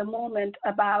spokesperson in the moment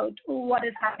about what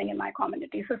is happening in my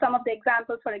community. So some of the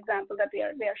examples, for example, that we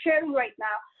are sharing right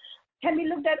now can be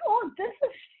looked at, oh, this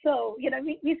is so,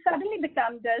 we suddenly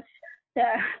become this,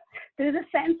 there's a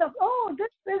sense of, oh,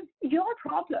 this is your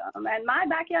problem and my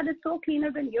backyard is so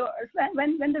cleaner than yours.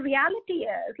 When the reality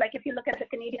is, like if you look at the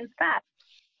Canadian stats,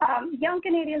 young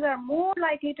Canadians are more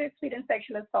likely to experience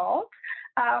sexual assault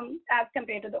as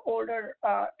compared to the older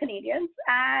Canadians.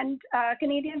 And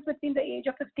Canadians between the age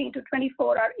of 15 to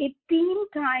 24 are 18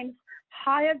 times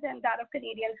higher than that of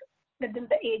Canadians within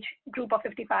the age group of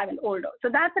 55 and older. So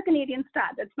that's a Canadian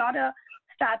stat. It's not a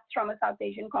stats from a South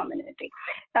Asian community.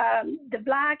 The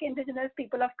Black, Indigenous,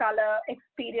 people of color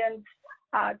experience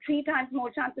 3 times more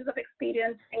chances of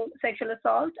experiencing sexual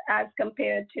assault as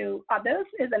compared to others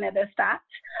is another stat.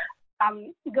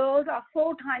 Girls are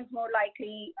 4 times more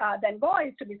likely than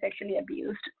boys to be sexually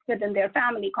abused within their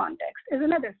family context is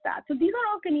another stat. So these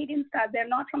are all Canadian stats. They're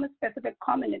not from a specific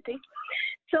community.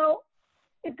 So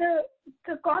the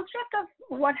construct of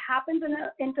what happens in an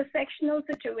intersectional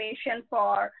situation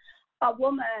for a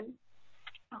woman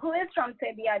who is from,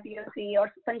 say, the IBOC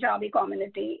or Punjabi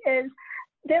community is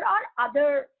there are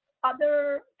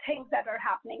other things that are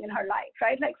happening in her life,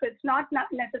 right? Like, so it's not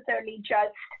necessarily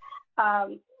just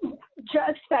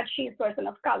that she's a person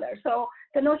of color. So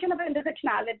the notion of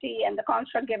intersectionality and the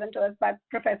construct given to us by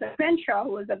Professor Crenshaw,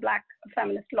 who is a Black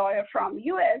feminist lawyer from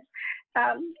US,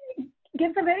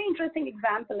 gives a very interesting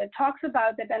example. It talks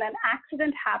about that when an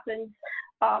accident happens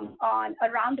on a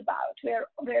roundabout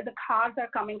where the cars are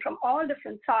coming from all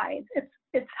different sides,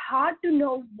 it's hard to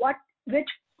know which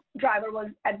driver was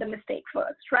at the mistake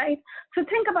first, right? So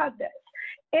think about this.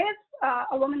 If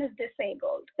a woman is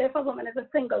disabled, if a woman is a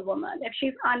single woman, if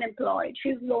she's unemployed,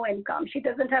 she's low income, she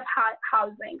doesn't have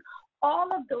housing,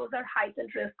 all of those are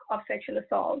heightened risk of sexual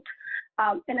assault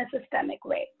in a systemic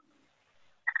way.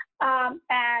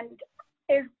 And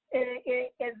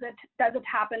does it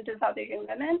happen to South Asian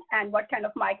women, and what kind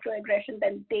of microaggression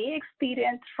then they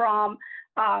experience from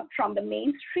the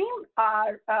mainstream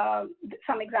are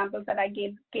some examples that I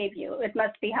gave you. It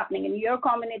must be happening in your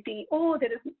community. Oh,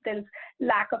 there's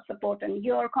lack of support in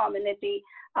your community.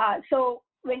 So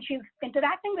when she's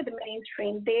interacting with the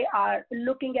mainstream, they are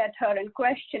looking at her and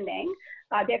questioning.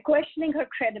 They're questioning her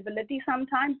credibility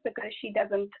sometimes because she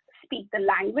doesn't speak the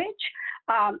language.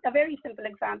 A very simple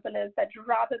example is that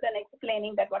rather than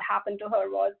explaining that what happened to her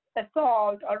was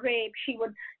assault or rape, she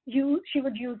would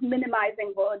use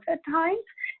minimizing words at times,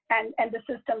 and the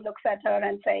system looks at her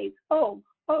and says, oh,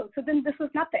 so then this was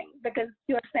nothing because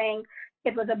you're saying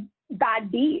it was a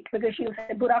bad deed because you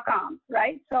said bura kaam,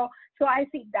 right? So I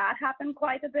see that happen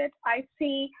quite a bit. I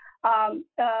see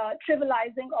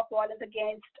trivializing of violence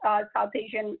against South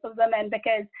Asian women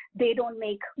because they don't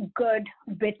make good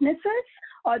witnesses,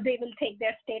 or they will take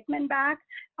their statement back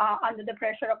under the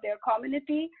pressure of their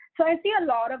community. So I see a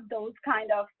lot of those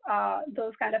kind of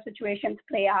situations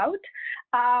play out.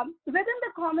 Within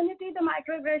the community, the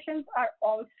microaggressions are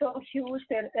also huge.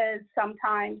 There is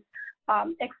sometimes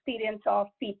experience of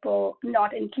people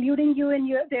not including you in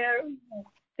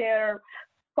their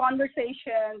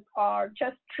conversations, or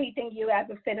just treating you as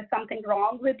if there is something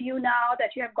wrong with you now that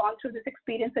you have gone through this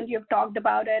experience and you've talked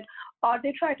about it, or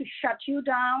they try to shut you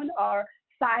down or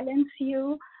silence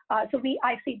you. So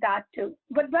I see that too.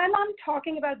 But when I'm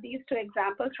talking about these 2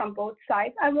 examples from both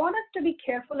sides, I want us to be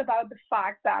careful about the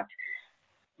fact that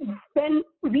when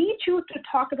we choose to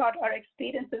talk about our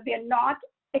experiences, we are not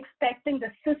expecting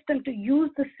the system to use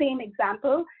the same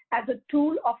example as a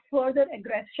tool of further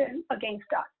aggression against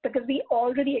us, because we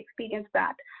already experienced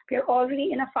that. We are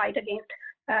already in a fight against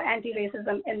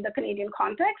anti-racism in the Canadian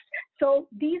context. So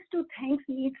these 2 things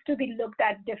needs to be looked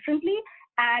at differently,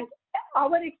 and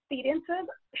our experiences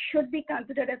should be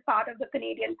considered as part of the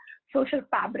Canadian social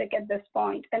fabric at this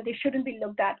point, and they shouldn't be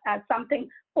looked at as something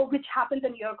which happens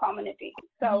in your community.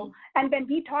 So, and when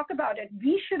we talk about it,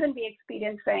 we shouldn't be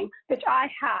experiencing, which I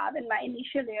have in my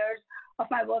initial years of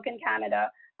my work in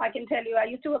Canada. I can tell you, I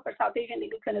used to work for South Asian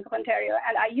Legal Clinic of Ontario,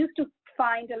 and I used to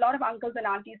find a lot of uncles and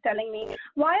aunties telling me,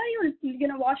 why are you,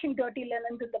 washing dirty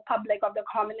linens in the public of the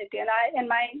community? And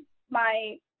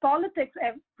my politics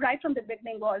right from the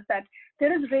beginning was that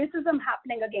there is racism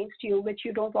happening against you, which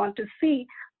you don't want to see,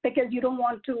 because you don't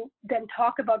want to then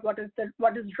talk about what is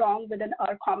wrong within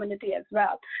our community as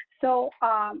well. So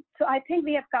I think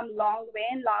we have come a long way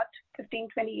in last 15,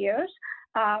 20 years.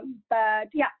 But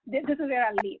yeah, this is where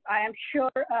I'll leave. I am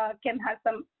sure Kim has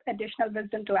some additional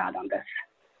wisdom to add on this.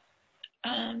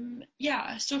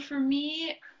 Yeah, so for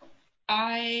me,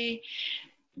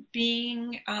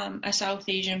 being a South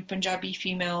Asian Punjabi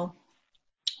female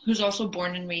who's also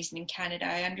born and raised in Canada,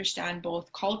 I understand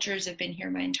both cultures. I've been here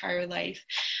my entire life.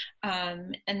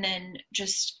 And then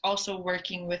just also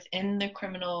working within the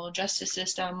criminal justice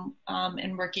system,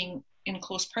 and working in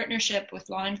close partnership with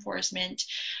law enforcement,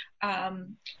 I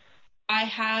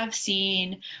have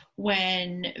seen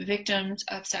when victims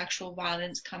of sexual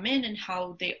violence come in and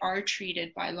how they are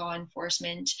treated by law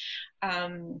enforcement.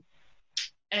 And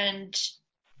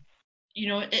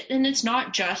and it's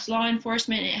not just law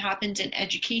enforcement. It happens in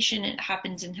education. It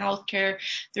happens in healthcare.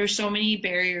 There's so many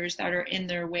barriers that are in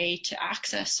their way to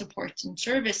access supports and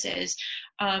services.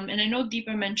 And I know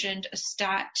Deepa mentioned a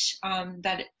stat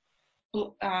that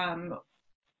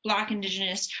Black,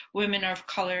 Indigenous women of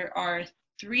color are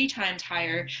 3 times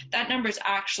higher. That number is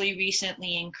actually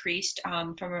recently increased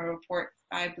from a report,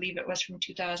 I believe it was from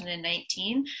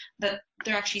 2019, that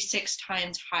they're actually 6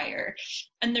 times higher.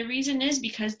 And the reason is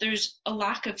because there's a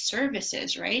lack of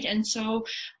services, right? And so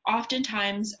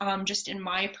oftentimes, just in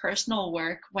my personal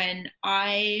work, when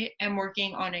I am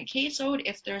working on a caseload,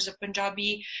 if there's a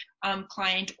Punjabi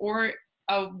client or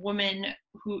a woman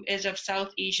who is of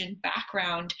South Asian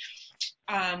background,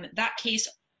 that case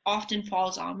often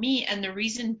falls on me. And the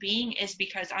reason being is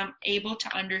because I'm able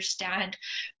to understand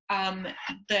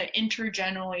the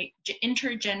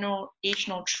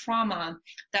intergenerational trauma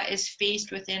that is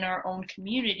faced within our own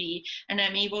community, and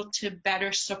I'm able to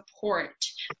better support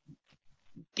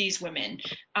these women.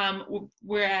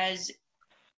 Whereas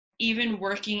even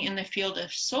working in the field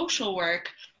of social work,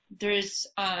 there's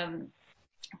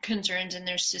concerns and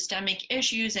there's systemic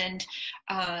issues, and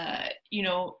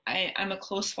I'm a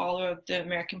close follower of the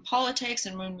American politics,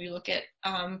 and when we look at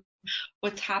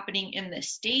what's happening in the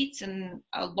States, and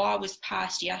a law was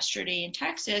passed yesterday in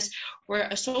Texas where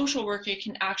a social worker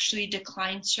can actually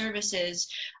decline services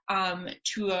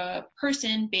to a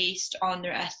person based on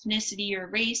their ethnicity or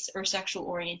race or sexual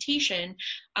orientation,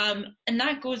 and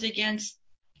that goes against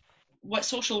what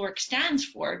social work stands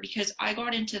for, because I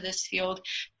got into this field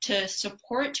to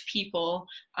support people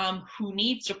who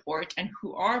need support and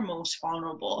who are most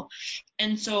vulnerable.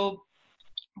 And so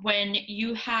when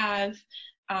you have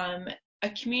a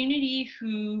community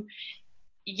who,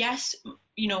 yes,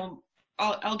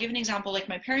 I'll give an example. Like,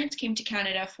 my parents came to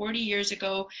Canada 40 years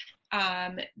ago.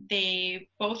 They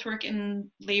both work in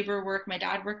labor work. My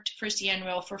dad worked for CN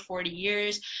Rail for 40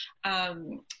 years.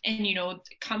 And,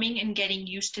 coming and getting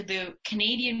used to the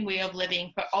Canadian way of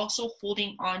living, but also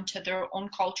holding on to their own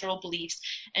cultural beliefs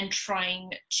and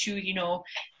trying to,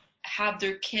 have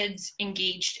their kids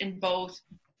engaged in both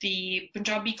the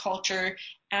Punjabi culture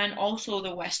and also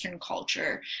the Western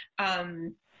culture.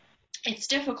 It's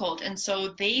difficult. And so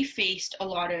they faced a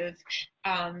lot of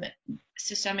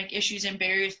systemic issues and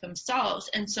barriers themselves.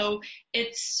 And so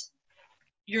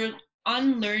you're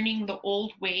unlearning the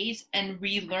old ways and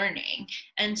relearning.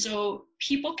 And so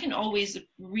people can always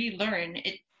relearn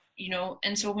it,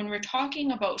 and so when we're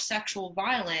talking about sexual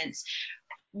violence,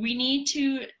 we need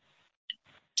to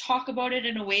talk about it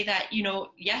in a way that,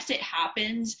 yes, it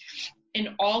happens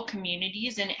in all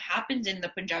communities, and it happens in the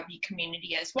Punjabi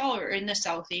community as well, or in the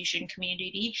South Asian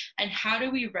community, and how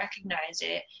do we recognize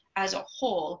it as a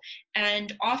whole?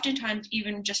 And oftentimes,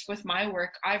 even just with my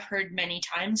work, I've heard many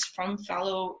times from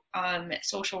fellow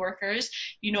social workers,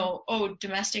 oh,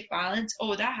 domestic violence,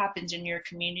 oh, that happens in your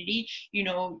community,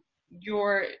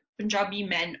 your Punjabi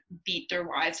men beat their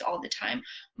wives all the time.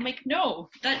 I'm like, no,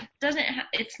 that doesn't,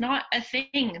 it's not a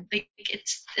thing. Like,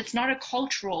 it's not a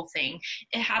cultural thing.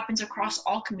 It happens across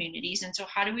all communities. And so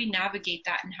how do we navigate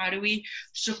that? And how do we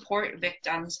support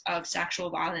victims of sexual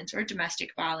violence or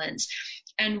domestic violence?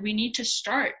 And we need to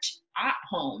start at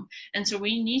home. And so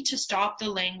we need to stop the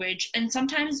language. And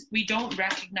sometimes we don't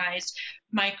recognize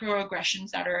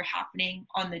microaggressions that are happening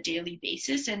on the daily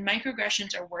basis. And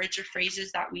microaggressions are words or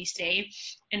phrases that we say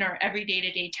in our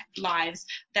everyday lives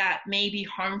that may be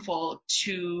harmful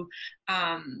to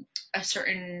a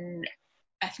certain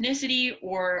ethnicity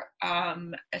or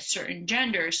a certain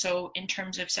gender. So in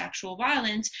terms of sexual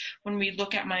violence, when we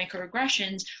look at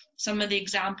microaggressions, some of the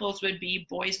examples would be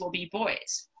boys will be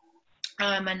boys.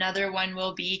 Another one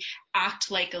will be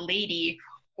act like a lady,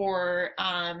 or,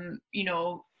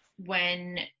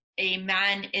 when a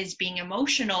man is being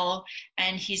emotional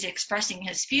and he's expressing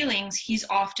his feelings, he's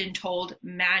often told,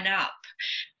 man up.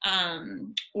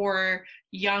 Or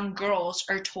young girls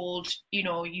are told,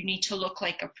 you need to look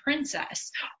like a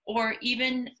princess. Or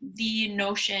even the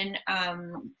notion,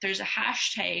 there's a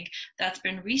hashtag that's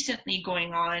been recently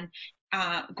going around,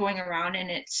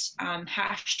 and it's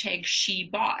hashtag she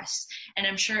boss. And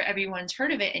I'm sure everyone's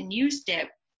heard of it and used it.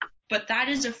 But that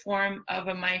is a form of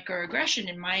a microaggression,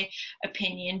 in my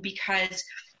opinion, because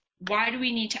why do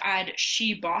we need to add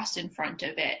she boss in front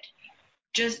of it?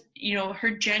 Just,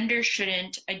 her gender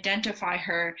shouldn't identify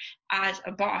her as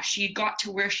a boss. She got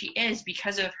to where she is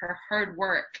because of her hard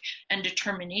work and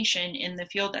determination in the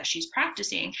field that she's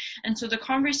practicing. And so the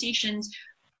conversations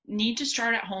need to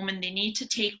start at home, and they need to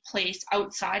take place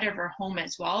outside of our home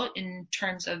as well, in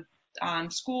terms of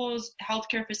schools,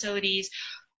 healthcare facilities.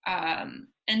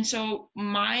 And so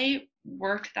my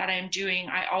work that I'm doing,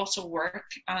 I also work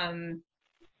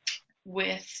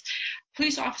with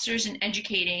police officers and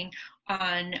educating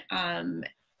on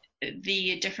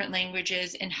the different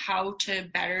languages and how to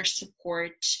better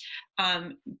support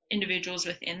individuals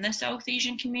within the South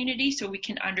Asian community, so we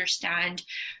can understand,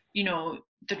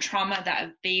 the trauma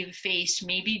that they've faced,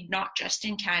 maybe not just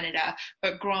in Canada,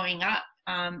 but growing up.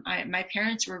 My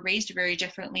parents were raised very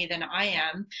differently than I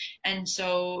am. And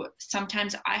so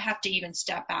sometimes I have to even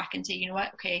step back and say, you know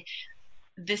what, okay,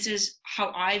 this is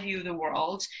how I view the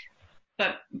world,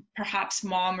 but perhaps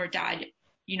mom or dad,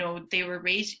 they were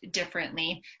raised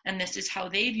differently, and this is how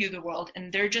they view the world.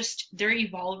 And they're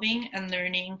evolving and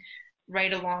learning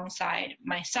right alongside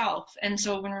myself. And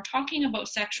so when we're talking about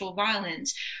sexual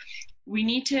violence, we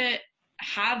need to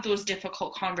have those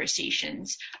difficult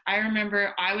conversations. I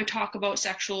remember I would talk about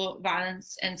sexual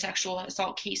violence and sexual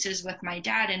assault cases with my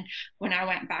dad. And when I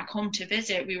went back home to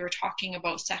visit, we were talking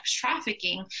about sex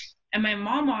trafficking. And my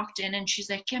mom walked in and she's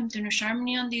like, Kim, and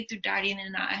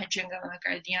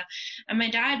my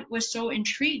dad was so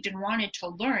intrigued and wanted to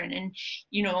learn. And,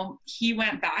 he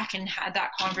went back and had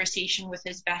that conversation with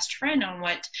his best friend on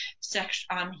what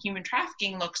human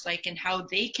trafficking looks like and how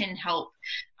they can help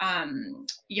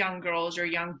young girls or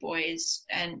young boys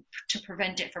and to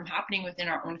prevent it from happening within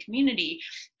our own community.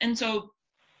 And so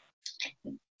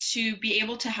to be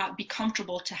able to be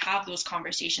comfortable to have those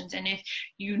conversations. And if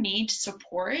you need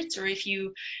support, or if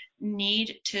you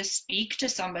need to speak to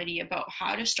somebody about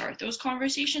how to start those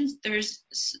conversations, there's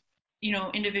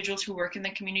individuals who work in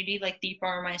the community like Deepa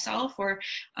or myself, or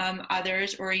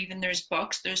others, or even there's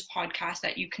books, there's podcasts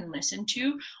that you can listen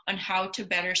to on how to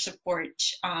better support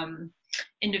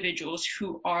individuals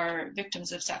who are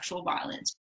victims of sexual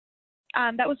violence.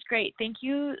 That was great. Thank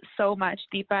you so much,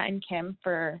 Deepa and Kim,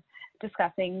 for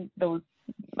discussing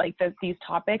these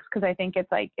topics, because I think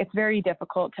it's very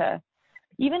difficult to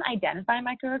even identify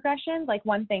microaggressions. Like,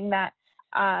 one thing that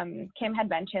Kim had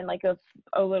mentioned,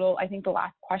 a little, I think the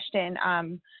last question,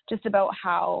 just about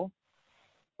how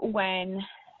when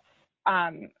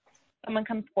someone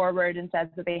comes forward and says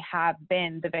that they have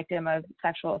been the victim of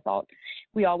sexual assault,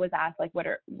 we always ask,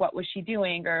 what was she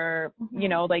doing? Or,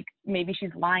 maybe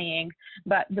she's lying.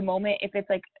 But the moment, if it's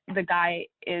the guy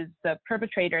is the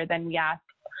perpetrator, then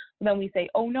we say,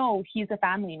 oh no, he's a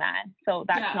family man. So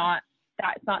that's not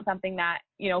something that,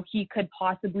 he could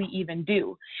possibly even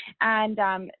do. And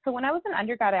so when I was an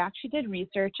undergrad, I actually did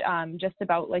research just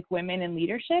about women in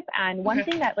leadership. And one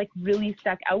thing that really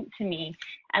stuck out to me,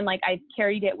 and I've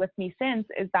carried it with me since,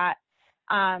 is that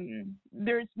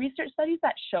there's research studies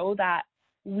that show that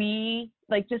we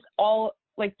just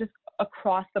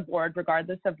across the board,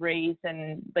 regardless of race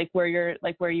and where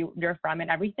you're from and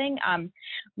everything,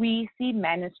 we see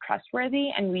men as trustworthy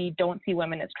and we don't see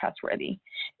women as trustworthy.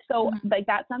 So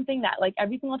that's something that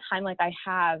every single time I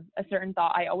have a certain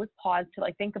thought, I always pause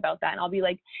to think about that, and I'll be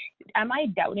am I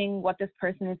doubting what this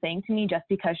person is saying to me just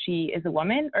because she is a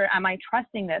woman, or am I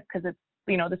trusting this because it's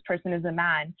this person is a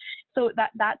man? So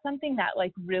that's something that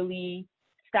really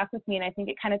stuck with me, and I think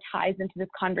it kind of ties into this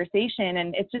conversation.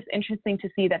 And it's just interesting to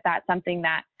see that that's something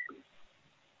that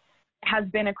has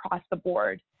been across the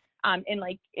board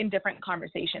in different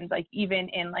conversations, even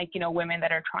in women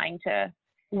that are trying to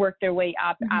work their way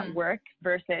up at work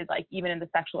versus even in the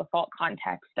sexual assault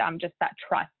context, just that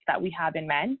trust that we have in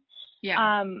men.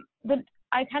 But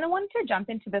I kind of wanted to jump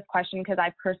into this question because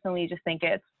I personally just think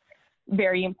it's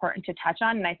very important to touch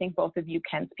on, and I think both of you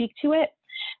can speak to it.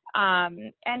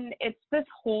 And it's this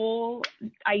whole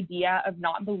idea of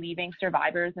not believing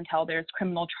survivors until there's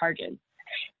criminal charges.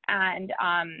 And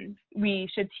we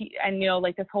should,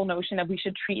 this whole notion of we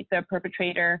should treat the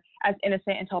perpetrator as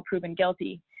innocent until proven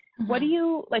guilty. What do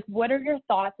you, what are your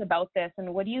thoughts about this?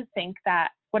 And what do you think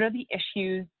what are the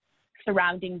issues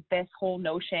surrounding this whole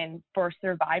notion for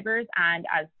survivors and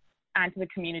to the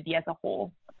community as a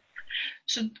whole?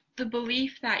 So the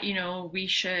belief that, we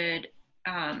should,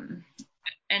 and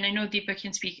I know Deepa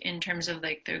can speak in terms of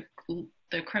the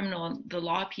criminal, the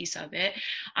law piece of it,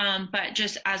 but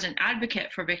just as an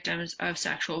advocate for victims of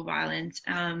sexual violence,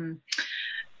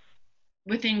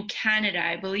 within Canada,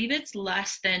 I believe it's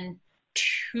less than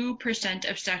 2%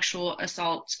 of sexual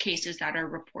assault cases that are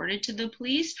reported to the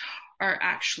police are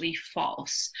actually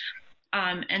false.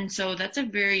 And so that's a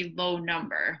very low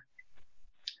number.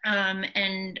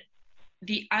 And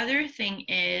the other thing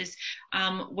is,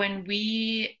 when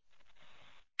we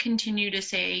continue to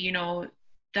say, you know,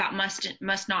 that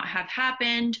must not have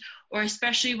happened, or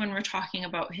especially when we're talking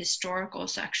about historical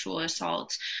sexual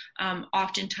assaults,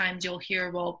 oftentimes you'll hear,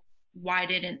 well, why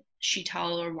didn't she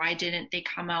tell, or why didn't they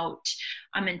come out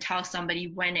and tell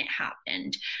somebody when it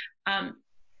happened?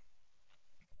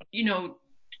 You know,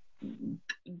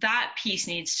 that piece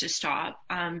needs to stop,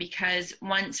 because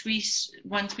once we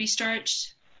start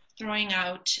throwing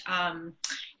out,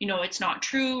 you know, it's not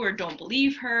true or don't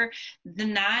believe her,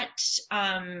 then that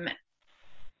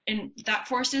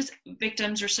forces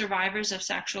victims or survivors of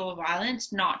sexual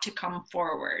violence not to come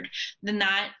forward. Then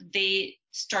that they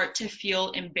start to feel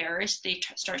embarrassed, they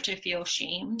start to feel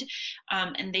shamed,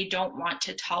 and they don't want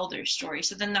to tell their story.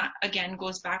 So then that again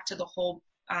goes back to the whole,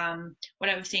 what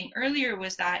I was saying earlier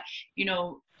was that, you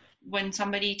know, when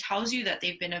somebody tells you that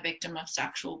they've been a victim of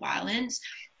sexual violence,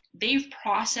 they've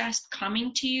processed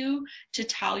coming to you to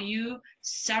tell you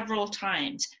several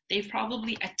times. They've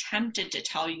probably attempted to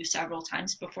tell you several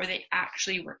times before they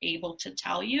actually were able to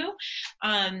tell you.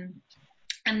 And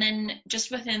then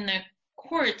just within the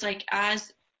courts, like as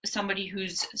somebody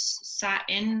who's sat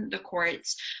in the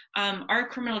courts, our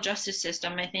criminal justice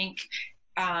system, I think,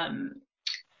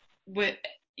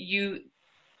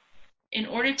 in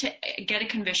order to get a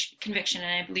conviction,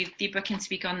 and I believe Deepa can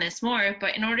speak on this more,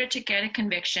 but in order to get a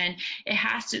conviction,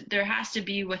 there has to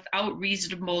be without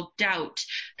reasonable doubt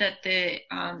that the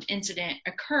incident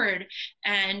occurred.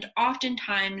 And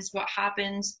oftentimes what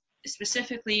happens,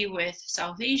 specifically with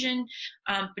South Asian,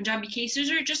 Punjabi cases,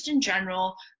 or just in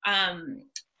general,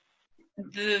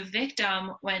 the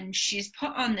victim, when she's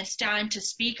put on the stand to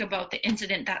speak about the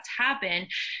incident that's happened,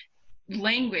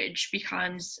 language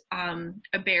becomes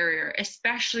a barrier,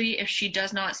 especially if she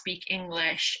does not speak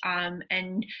English,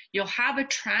 and you'll have a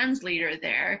translator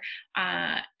there,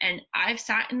 and I've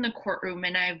sat in the courtroom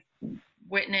and I've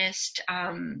witnessed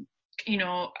you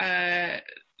know, a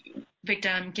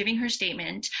victim giving her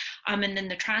statement, and then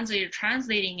the translator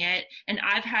translating it, and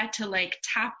I've had to like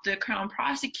tap the Crown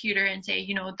prosecutor and say,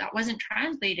 you know, that wasn't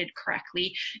translated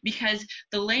correctly, because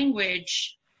the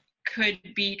language could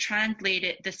be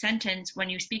translated, the sentence, when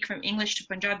you speak from English to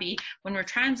Punjabi, when we're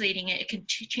translating it, it could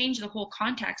change the whole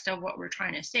context of what we're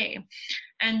trying to say.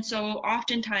 And so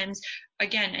oftentimes,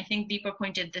 again, I think Deepa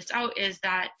pointed this out, is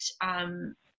that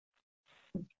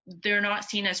they're not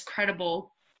seen as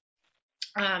credible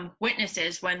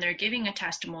witnesses when they're giving a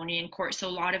testimony in court. So a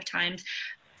lot of times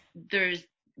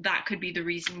that could be the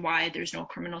reason why there's no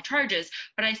criminal charges.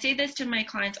 But I say this to my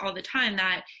clients all the time,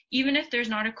 that even if there's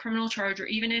not a criminal charge, or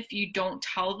even if you don't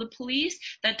tell the police,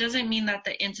 that doesn't mean that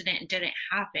the incident didn't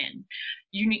happen.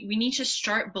 We need to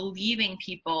start believing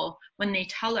people when they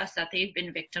tell us that they've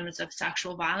been victims of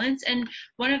sexual violence. And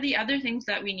one of the other things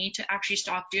that we need to actually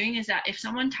stop doing is that if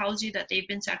someone tells you that they've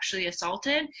been sexually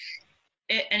assaulted,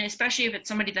 and especially if it's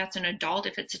somebody that's an adult,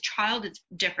 if it's a child, it's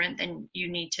different, then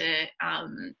you need to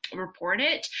report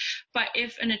it. But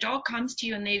if an adult comes to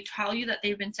you and they tell you that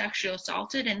they've been sexually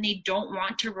assaulted and they don't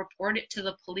want to report it to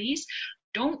the police,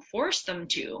 don't force them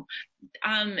to.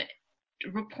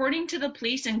 Reporting to the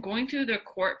police and going through the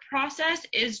court process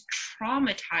is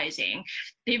traumatizing.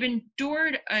 They've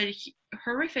endured a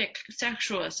horrific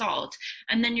sexual assault,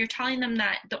 and then you're telling them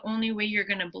that the only way you're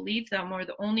going to believe them, or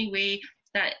the only way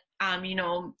that you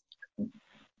know,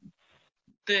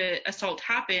 the assault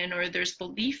happened, or there's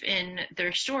belief in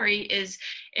their story, is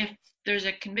if there's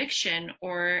a conviction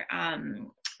or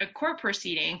a court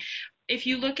proceeding. If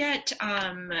you look at,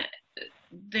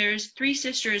 there's 3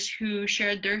 sisters who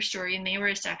shared their story, and they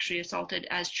were sexually assaulted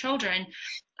as children,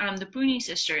 the Pooney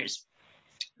sisters.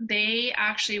 They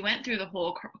actually went through the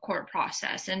whole court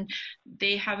process, and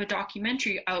they have a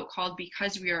documentary out called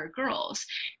Because We Are Girls.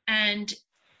 And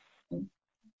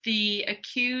the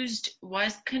accused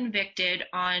was convicted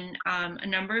on a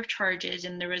number of charges,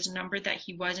 and there was a number that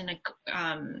he wasn't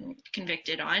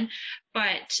convicted on.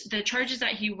 But the charges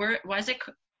that he was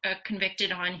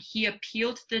convicted on, he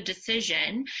appealed the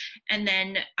decision, and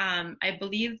then I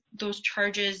believe those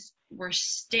charges were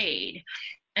stayed.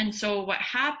 And so what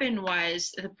happened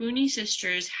was the Pooney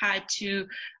sisters had to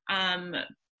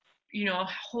you know,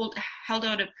 held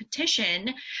out a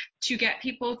petition to get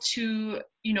people to,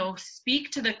 you know, speak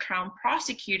to the Crown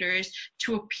prosecutors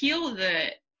to appeal the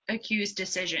accused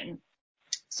decision.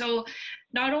 So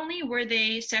not only were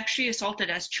they sexually assaulted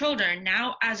as children,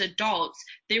 now as adults,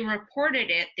 they reported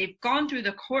it, they've gone through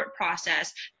the court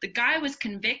process, the guy was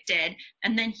convicted,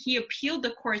 and then he appealed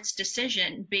the court's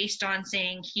decision based on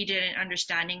saying he didn't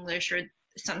understand English or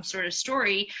some sort of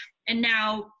story, and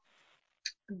now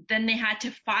then they had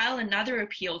to file another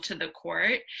appeal to the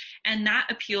court, and that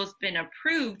appeal's been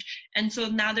approved, and so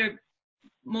now they're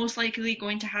most likely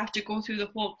going to have to go through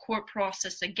the whole court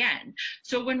process again.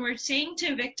 So when we're saying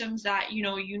to victims that, you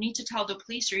know, you need to tell the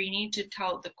police or you need to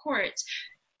tell the courts,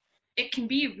 it can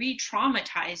be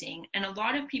re-traumatizing, and a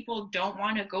lot of people don't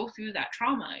want to go through that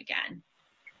trauma again.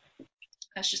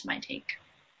 That's just my take.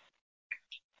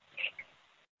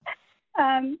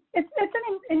 It's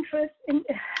an interest in,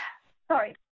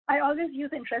 sorry, I always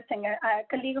use interesting. A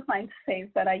colleague of mine says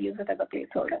that I use it as a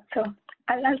placeholder, so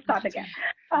I'll start again.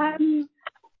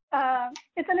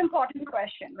 It's an important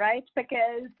question, right?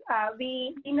 Because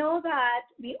we know that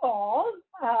we all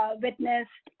witnessed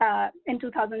in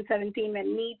 2017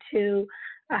 when Me Too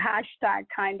hashtag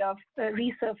kind of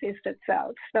resurfaced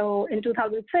itself. So in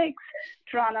 2006,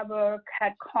 Tarana Burke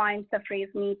had coined the phrase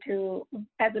Me Too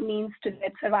as a means to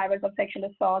let survivors of sexual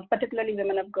assault, particularly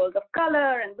women of girls of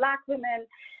color and Black women,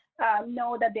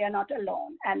 know that they are not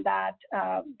alone, and that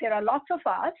there are lots of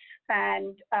us,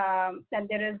 and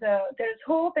there is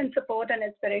hope and support and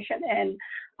inspiration in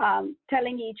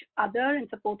telling each other and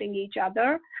supporting each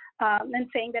other, and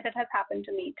saying that it has happened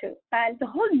to me too. And the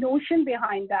whole notion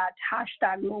behind that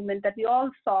hashtag movement that we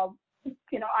all saw,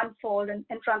 you know, unfold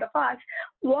in front of us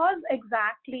was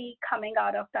exactly coming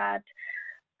out of that,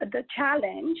 the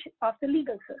challenge of the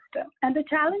legal system. And the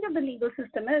challenge of the legal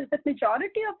system is that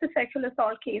majority of the sexual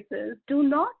assault cases do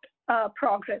not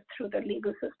progress through the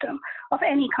legal system of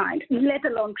any kind, let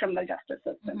alone criminal justice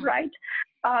system, right?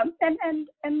 And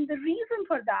the reason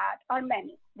for that are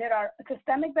many. There are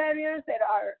systemic barriers. There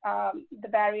are the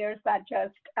barriers that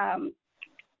just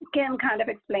Kim kind of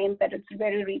explained, that it's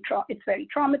very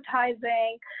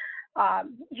traumatizing.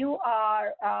 You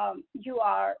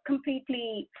are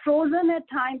completely frozen at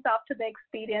times after the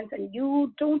experience, and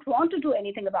you don't want to do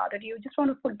anything about it. You just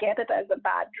want to forget it as a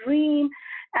bad dream,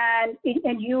 and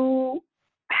you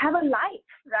have a life,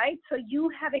 right? So you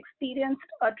have experienced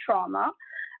a trauma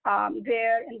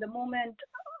where in the moment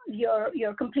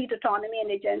your complete autonomy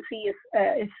and agency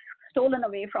is stolen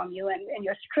away from you, and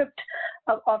you're stripped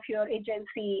of your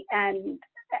agency, and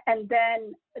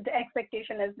then the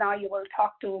expectation is now you will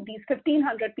talk to these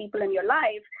 1,500 people in your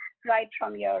life, right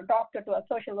from your doctor to a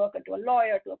social worker to a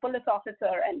lawyer to a police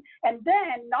officer, and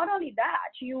then not only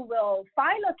that, you will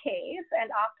file a case, and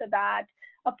after that,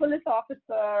 a police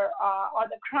officer or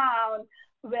the Crown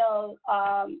will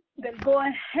go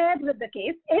ahead with the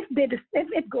case if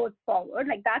it goes forward.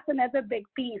 Like, that's another big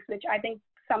piece, which I think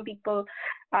some people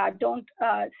don't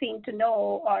seem to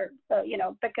know, or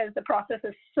because the process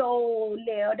is so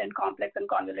layered and complex and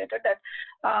convoluted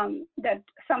that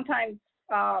sometimes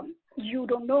you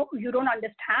don't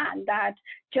understand that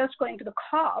just going to the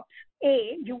cops,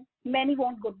 many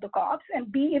won't go to the cops,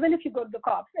 and B, even if you go to the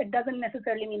cops, it doesn't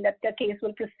necessarily mean that the case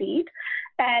will proceed,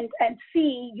 and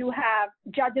C, you have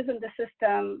judges in the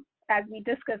system, as we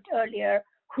discussed earlier,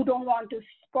 who don't want to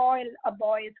spoil a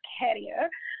boy's career,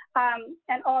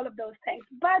 and all of those things.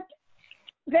 But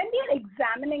when we are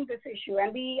examining this issue,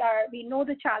 and we know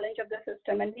the challenge of the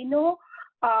system, and we know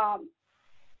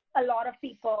a lot of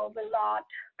people will not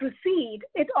proceed,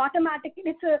 it automatically,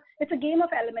 it's a game of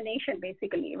elimination,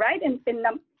 basically, right? In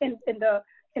the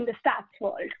stats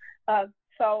world.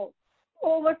 So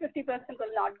over 50%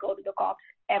 will not go to the cops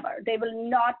ever. They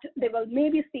will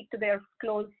maybe speak to their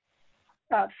close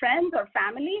friends or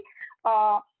family,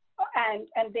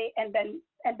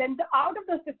 and then out of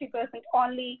those 50%,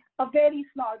 only a very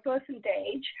small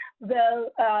percentage will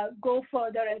go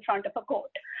further in front of a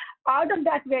court. Out of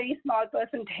that very small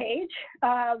percentage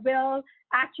will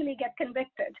actually get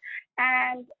convicted,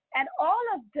 and all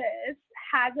of this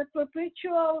has a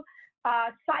perpetual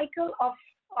cycle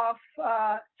of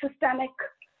systemic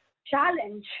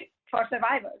challenge for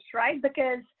survivors, right?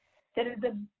 Because there is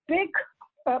a big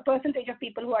percentage of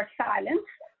people who are silenced,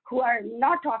 who are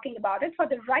not talking about it for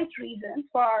the right reasons,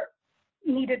 for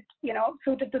needed,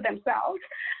 suited to themselves.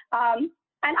 And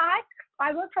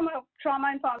I work from a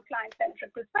trauma-informed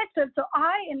client-centric perspective. So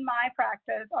I, in my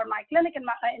practice, or my clinic in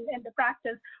the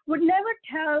practice, would never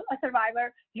tell a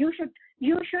survivor, you should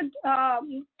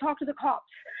talk to the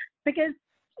cops, because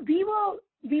we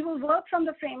will work from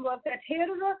the framework that here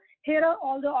here are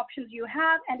all the options you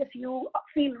have, and if you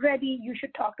feel ready, you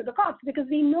should talk to the cops, because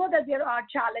we know that there are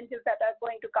challenges that are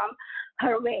going to come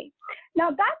her way. Now,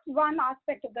 that's one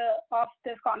aspect of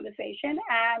this conversation,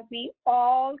 and we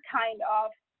all kind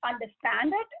of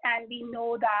understand it, and we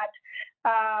know that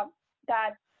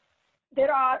that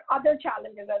there are other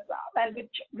challenges as well, and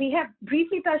which we have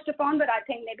briefly touched upon, but I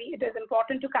think maybe it is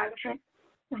important to kind of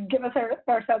give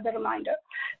ourselves a reminder.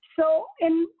 So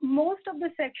in most of the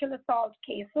sexual assault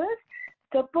cases,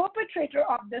 the perpetrator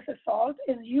of this assault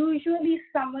is usually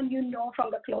someone you know from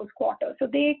the close quarters. So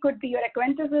they could be your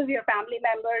acquaintances, your family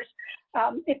members.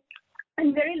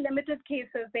 In very limited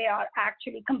cases, they are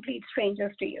actually complete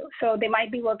strangers to you. So they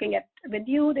might be working with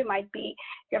you, they might be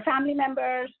your family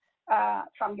members,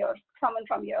 someone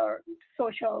from your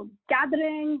social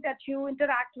gathering that you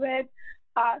interact with.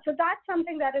 So that's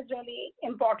something that is really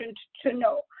important to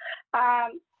know,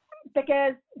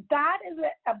 because that is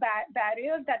a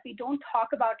barrier that we don't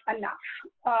talk about enough.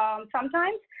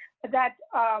 Sometimes that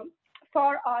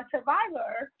for a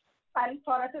survivor, and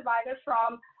for a survivor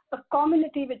from a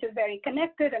community which is very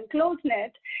connected and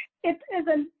close-knit, it is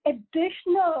an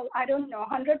additional,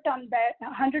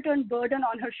 100-ton burden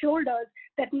on her shoulders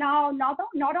that now not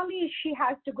only she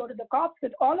has to go to the cops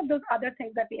with all of those other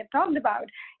things that we have talked about,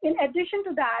 in addition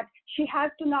to that, she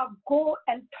has to now go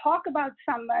and talk about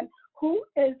someone who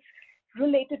is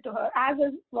related to her, as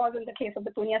was in the case of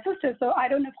the Punia sisters. So I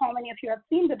don't know how many of you have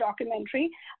seen the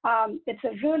documentary. It's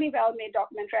a really well-made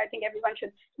documentary. I think everyone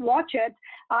should watch it.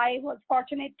 I was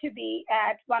fortunate to be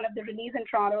at one of the release in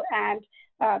Toronto and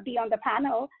be on the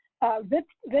panel with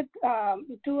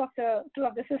two of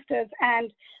the sisters.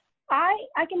 And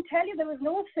I can tell you there was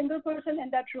no single person in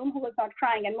that room who was not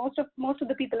crying, and most of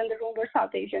the people in the room were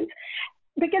South Asians,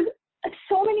 because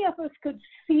so many of us could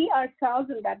see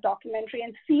ourselves in that documentary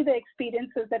and see the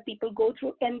experiences that people go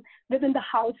through within the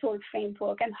household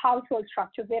framework and household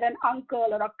structures, where an uncle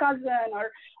or a cousin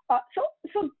or so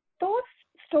those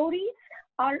stories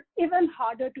are even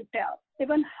harder to tell,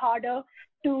 even harder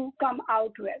to come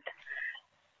out with.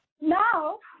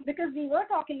 Now, because we were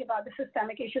talking about the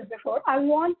systemic issues before, I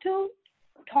want to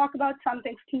talk about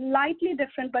something slightly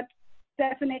different but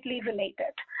definitely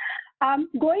related.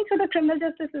 Going through the criminal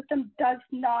justice system does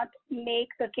not make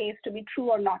the case to be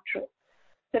true or not true.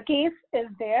 The case is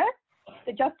there.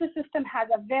 The justice system has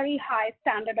a very high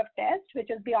standard of test,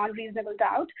 which is beyond reasonable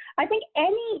doubt. I think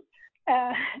anyone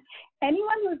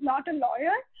who's not a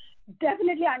lawyer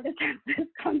definitely understands this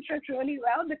concept really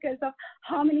well, because of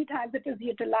how many times it is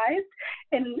utilized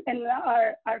in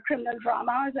our criminal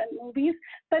dramas and movies.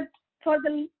 But for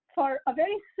a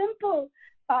very simple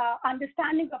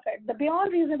understanding of it, the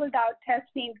beyond reasonable doubt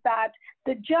test means that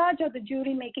the judge or the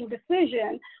jury making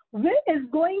decision is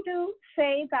going to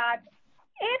say that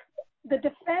if the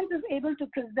defense is able to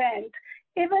present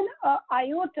even an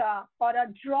iota or a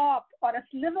drop or a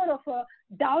sliver of a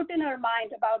doubt in her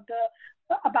mind about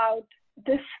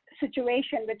this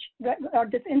situation, or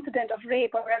this incident of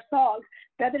rape or assault,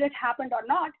 whether it happened or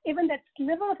not, even that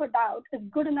sliver of a doubt is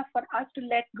good enough for us to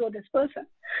let go this person.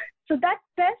 So that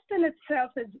test in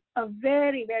itself is a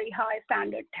very, very high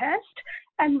standard test.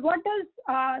 And what does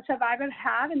survivor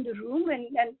have in the room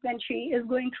when she is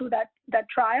going through that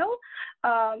trial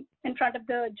in front of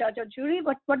the judge or jury?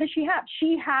 What does she have?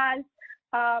 She has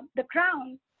the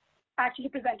Crown actually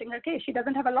presenting her case. She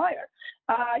doesn't have a lawyer.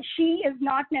 She is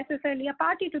not necessarily a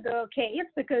party to the case,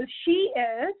 because she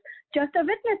is just a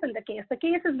witness in the case. The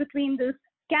case is between this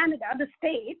Canada, the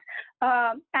state,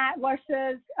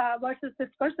 versus this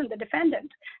person, the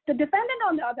defendant. The defendant,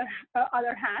 on the other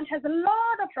hand, has a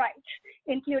lot of rights,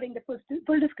 including the full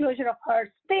disclosure of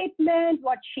her statement,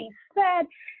 what she said.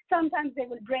 Sometimes they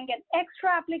will bring an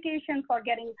extra application for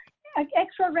getting an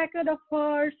extra record of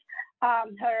hers,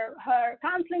 her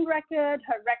counseling record,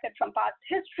 her record from past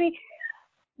history.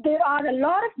 There are a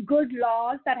lot of good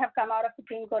laws that have come out of the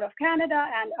Supreme Court of Canada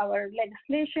and our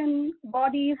legislation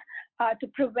bodies to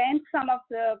prevent some of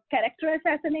the character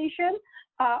assassination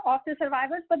of the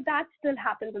survivors, but that still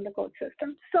happens in the court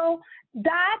system. So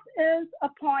that is a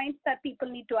point that people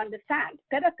need to understand,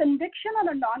 that a conviction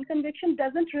or a non-conviction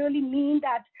doesn't really mean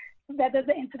that whether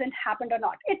the incident happened or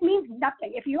not. It means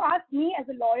nothing. If you ask me as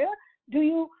a lawyer,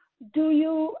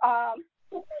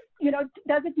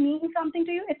 does it mean something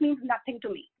to you? It means nothing to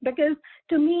me, because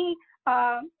to me,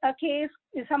 a case,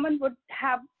 if someone would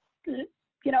have,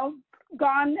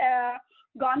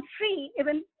 gone free,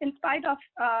 even in spite of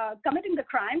committing the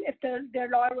crime, if their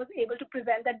lawyer was able to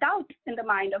present that doubt in the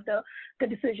mind of the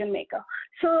decision maker.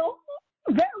 So,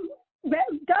 does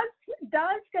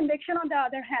conviction, on the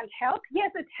other hand, help?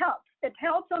 Yes, it helps. It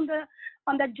helps on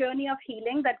that journey of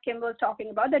healing that Kim was talking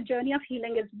about. That journey of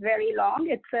healing is very long.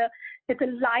 It's a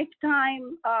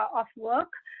lifetime of work.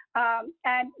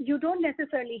 And you don't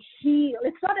necessarily heal.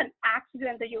 It's not an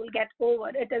accident that you will get over.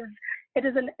 It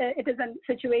is a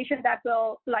situation that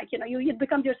will, it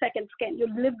becomes your second skin. You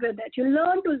live with it. You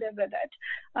learn to live with it,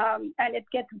 and it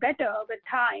gets better with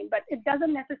time. But it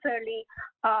doesn't necessarily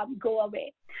go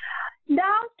away.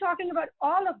 Now, talking about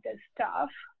all of this stuff,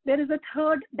 there is a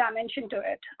third dimension to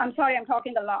it. I'm sorry, I'm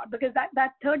talking a lot because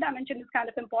that third dimension is kind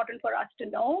of important for us to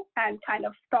know and kind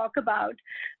of talk about,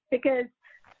 because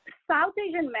South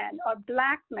Asian men or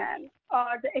Black men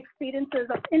are the experiences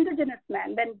of indigenous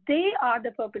men when they are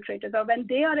the perpetrators or when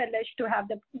they are alleged to have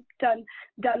done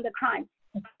the crime.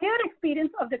 Their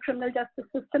experience of the criminal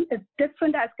justice system is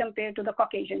different as compared to the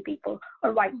Caucasian people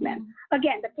or white men.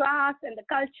 Again, the class and the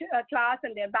culture, class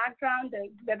and their background,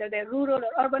 whether they're rural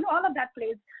or urban, all of that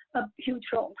plays a huge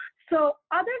role. So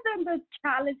other than the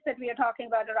challenge that we are talking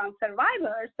about around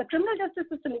survivors, the criminal justice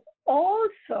system is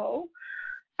also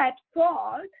at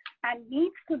fault and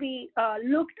needs to be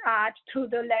looked at through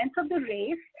the lens of the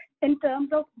race in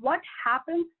terms of what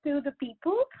happens to the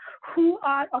people who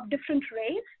are of different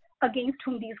race against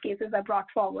whom these cases are brought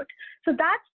forward. So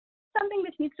that's something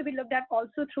which needs to be looked at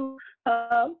also through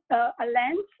a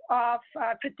lens of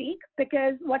critique,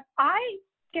 because what I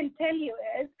can tell you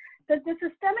is that the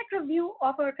systemic review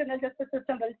of our criminal justice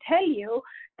system will tell you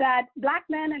that Black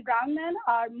men and brown men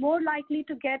are more likely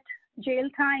to get jail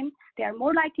time. They are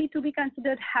more likely to be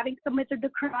considered having committed the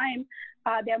crime.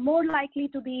 They are more likely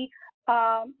to be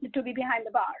behind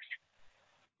the bars.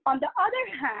 On the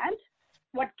other hand,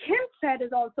 what Kim said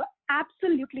is also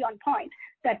absolutely on point,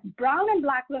 that brown and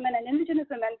Black women and indigenous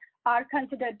women are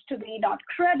considered to be not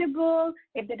credible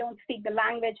if they don't speak the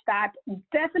language. That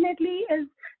definitely is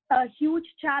a huge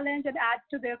challenge and adds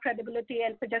to their credibility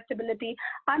and suggestibility.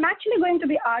 I'm actually going to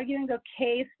be arguing a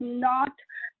case not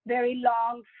very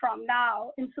long from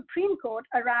now in Supreme Court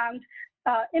around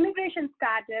immigration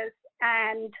status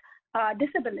and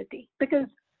disability, because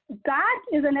that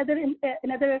is another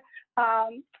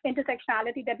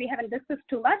intersectionality that we haven't discussed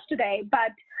too much today.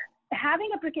 But having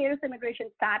a precarious immigration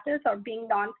status or being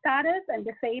non-status and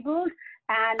disabled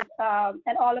and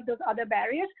all of those other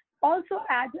barriers also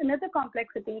adds another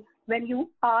complexity when you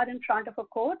are in front of a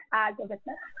court as a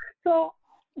witness. So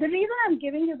the reason I'm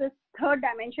giving you this third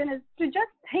dimension is to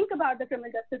just think about the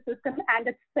criminal justice system and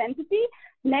its sanctity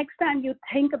next time you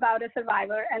think about a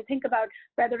survivor and think about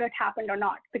whether it happened or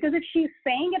not. Because if she's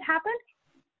saying it happened,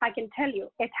 I can tell you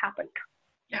it happened.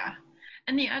 Yeah.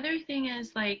 And the other thing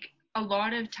is, like, a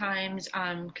lot of times,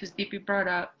 because Deepi brought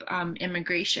up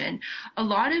immigration, a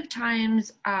lot of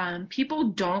times people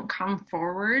don't come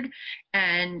forward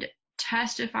and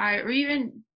testify, or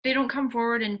even they don't come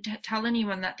forward and tell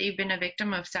anyone that they've been a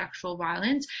victim of sexual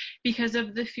violence because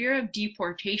of the fear of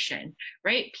deportation,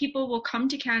 right? People will come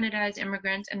to Canada as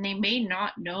immigrants and they may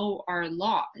not know our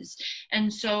laws.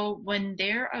 And so when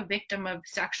they're a victim of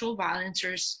sexual violence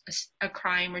or a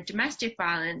crime or domestic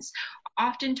violence,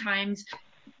 oftentimes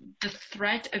the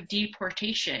threat of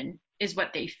deportation is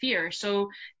what they fear.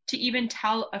 So to even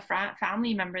tell a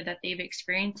family member that they've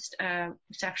experienced a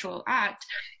sexual act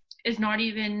is not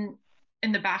even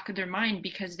in the back of their mind,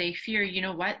 because they fear, you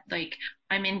know what, like,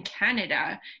 I'm in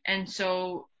Canada, and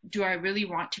so do I really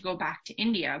want to go back to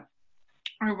India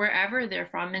or wherever they're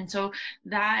from? And so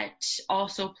that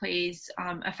also plays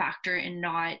a factor in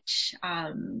not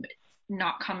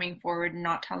coming forward and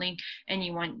not telling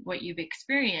anyone what you've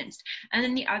experienced. And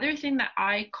then the other thing that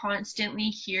I constantly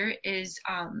hear is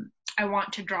I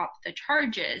want to drop the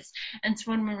charges. And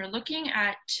so when we're looking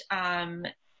at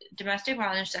domestic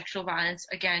violence, sexual violence,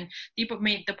 again, Deepa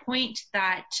made the point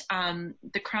that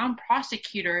the Crown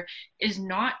prosecutor is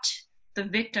not the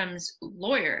victim's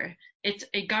lawyer. It's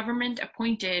a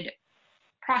government-appointed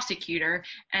prosecutor.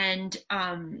 And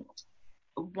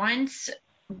once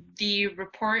the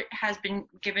report has been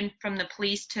given from the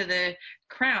police to the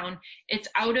Crown, it's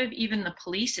out of even the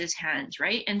police's hands,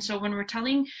 right? And so when we're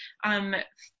telling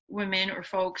women or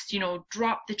folks, you know,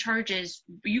 drop the charges,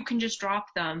 you can just drop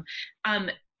them,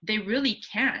 they really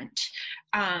can't.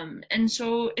 And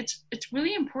so it's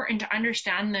really important to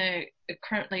understand the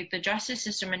current, like, the justice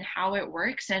system and how it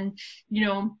works. And, you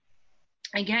know,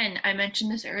 again, I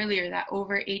mentioned this earlier, that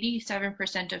over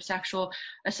 87% of sexual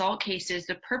assault cases,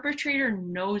 the perpetrator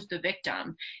knows the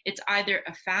victim. It's either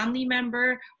a family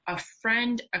member, a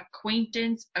friend,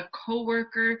 acquaintance, a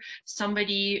coworker,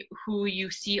 somebody who you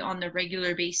see on the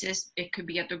regular basis. It could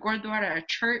be at the Gurdwara, a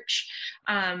church.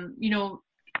 You know,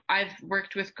 I've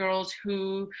worked with girls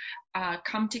who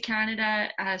come to Canada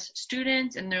as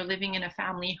students and they're living in a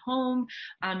family home,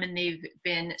 and they've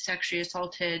been sexually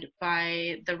assaulted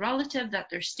by the relative that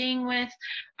they're staying with,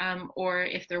 or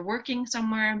if they're working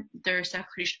somewhere, they're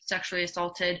sexually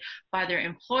assaulted by their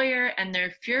employer, and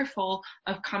they're fearful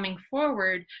of coming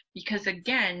forward because,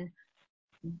 again,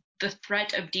 the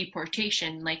threat of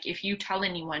deportation, like if you tell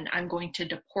anyone I'm going to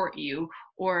deport you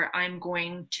or I'm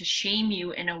going to shame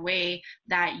you in a way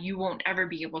that you won't ever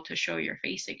be able to show your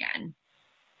face again.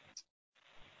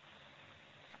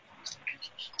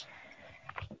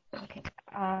 Okay.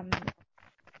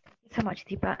 So much,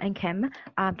 Deepa and Kim.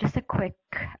 Just a quick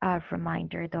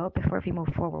reminder, though, before we move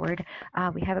forward,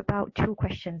 we have about 2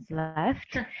 questions left,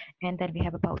 Sure. And then we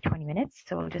have about 20 minutes,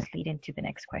 so we'll just lead into the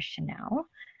next question now.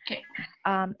 Okay.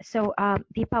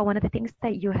 Deepa, one of the things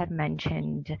that you had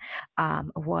mentioned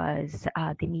was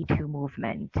the Me Too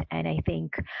movement, and I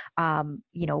think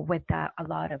with a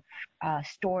lot of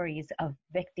stories of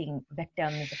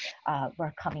victims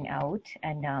were coming out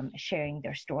and sharing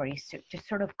their stories to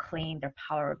sort of claim their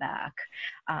power back,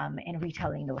 and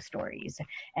retelling those stories.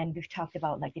 And we've talked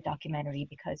about like the documentary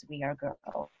Because We Are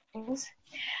Girls.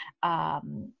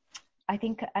 I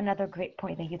think another great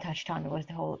point that you touched on was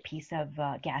the whole piece of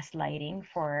gaslighting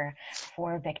for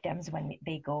victims when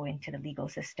they go into the legal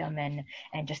system, and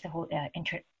just the whole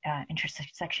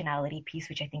intersectionality piece,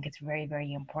 which I think is very,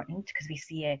 very important because we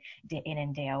see it day in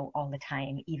and day out all the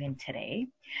time, even today.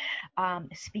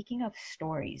 Speaking of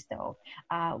stories, though,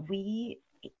 we,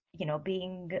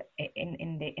 being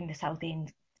in the South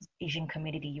Asian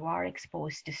community, you are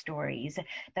exposed to stories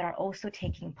that are also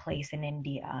taking place in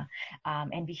India,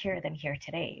 and we hear them here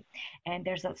today. And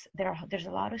there's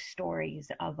a lot of stories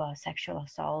of sexual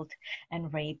assault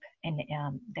and rape, and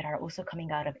that are also coming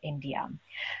out of India.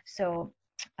 So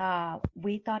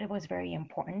we thought it was very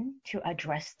important to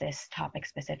address this topic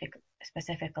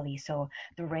specifically. So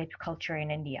the rape culture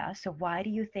in India. So why do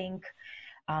you think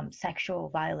sexual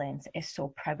violence is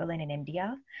so prevalent in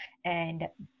India? And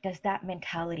does that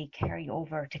mentality carry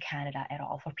over to Canada at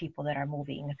all for people that are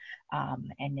moving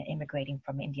and immigrating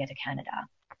from India to Canada?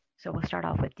 So we'll start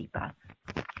off with Deepa.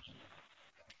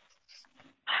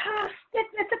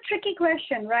 It's a tricky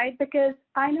question, right? Because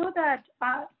I know that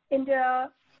India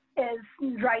is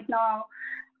right now,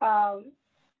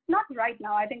 not right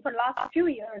now, I think for the last few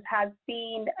years has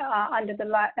been under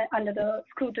the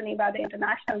scrutiny by the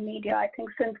international media. I think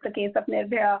since the case of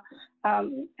Nirbhaya,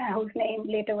 whose name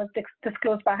later was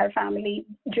disclosed by her family,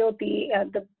 Jyoti,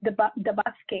 the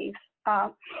bus case.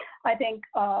 I think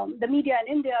the media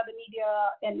in India, the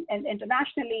media in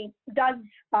internationally does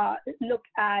look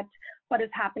at what is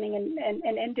happening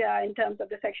in India in terms of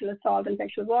the sexual assault and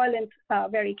sexual violence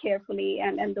very carefully,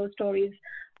 and those stories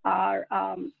are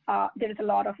there is a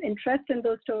lot of interest in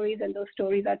those stories, and those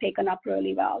stories are taken up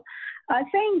really well.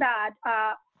 Saying that,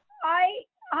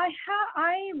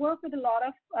 I work with a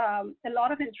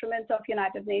lot of instruments of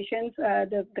United Nations.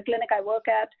 The clinic I work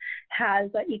at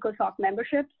has ECOSOC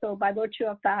membership, so by virtue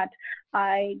of that,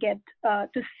 I get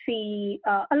to see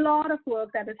a lot of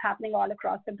work that is happening all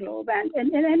across the globe, and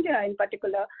in India in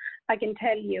particular, I can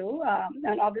tell you,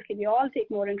 and obviously we all take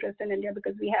more interest in India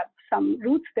because we have some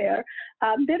roots there.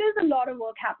 There is a lot of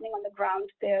work happening on the ground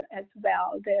there as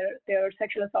well. Their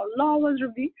sexual assault law was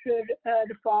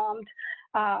reformed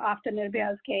after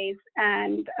Nirbhaya's case,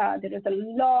 and there is a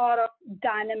lot of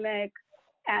dynamic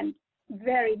and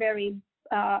very, very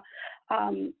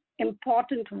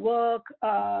important work,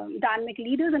 dynamic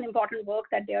leaders and important work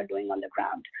that they are doing on the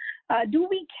ground. Do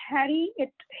we carry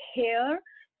it here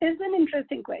is an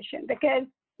interesting question, because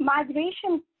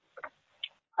migration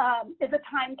is a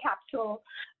time capsule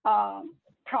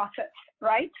process,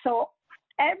 right? So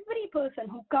every person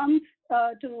who comes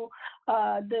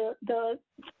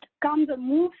comes or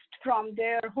moves from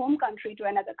their home country to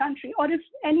another country, or if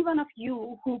any one of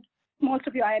you, who most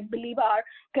of you I believe are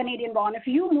Canadian born, if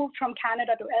you moved from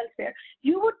Canada to elsewhere,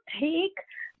 you would take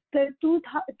the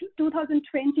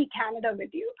 2020 Canada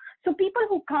with you. So people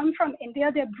who come from India,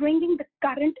 they're bringing the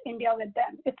current India with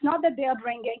them. It's not that they are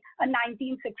bringing a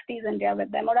 1960s India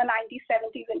with them or a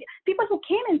 1970s India. People who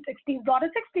came in 60s brought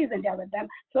a 60s India with them.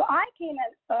 So I came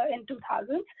in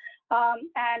 2000,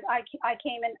 and I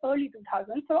came in early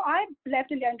 2000. So I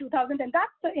left India in 2000, and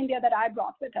that's the India that I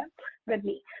brought with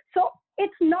me. So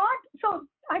it's not, so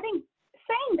I think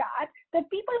saying that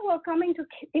people who are coming to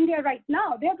India right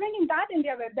now, they're bringing that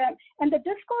India with them. And the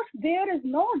discourse there is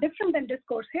no different than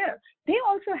discourse here. They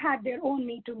also had their own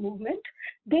Me Too movement.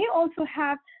 They also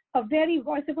have a very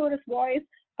vociferous voice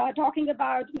talking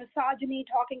about misogyny,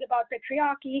 talking about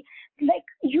patriarchy. Like,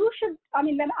 you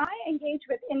when I engage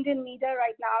with Indian media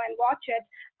right now and watch it,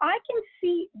 I can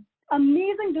see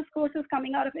amazing discourses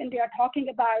coming out of India talking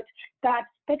about that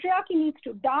patriarchy needs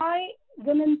to die,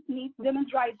 women's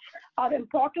rights are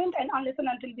important, and unless and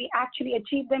until we actually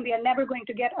achieve them, we are never going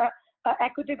to get a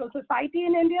equitable society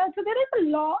in India. So there is a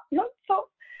law, and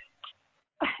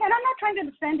I'm not trying to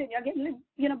defend India.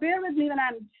 Bear with me when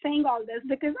I'm saying all this,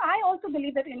 because I also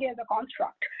believe that India is a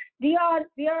construct. We are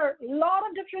a lot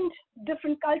of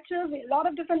different cultures, a lot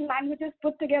of different languages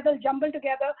put together, jumbled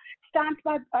together, stamped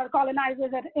by our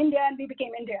colonizers at India, and we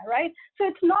became India, right? So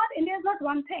India is not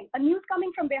one thing. A news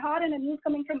coming from Bihar and a news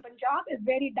coming from Punjab is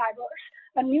very diverse.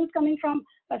 A news coming from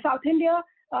South India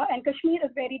and Kashmir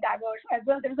is very diverse as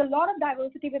well. There's a lot of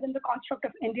diversity within the construct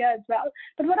of India as well.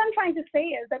 But what I'm trying to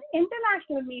say is that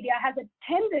international media has a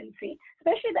tendency,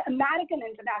 especially the American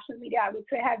international media, I would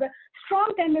say, has a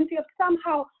strong tendency of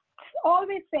somehow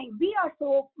always saying, we are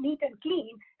so neat and clean,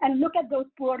 and look at those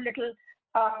poor little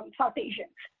South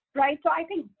Asians, right? So I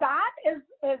think that is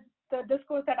the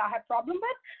discourse that I have problem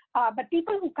with. But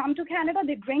people who come to Canada,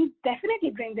 they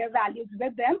definitely bring their values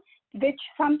with them, which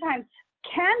sometimes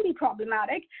can be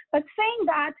problematic. But saying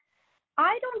that,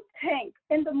 I don't think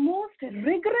in the most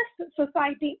rigorous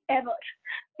society ever,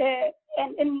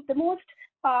 and in the most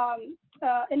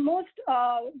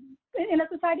in a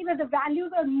society where the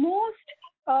values are most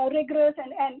rigorous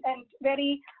and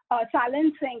very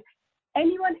silencing,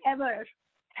 anyone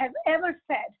has ever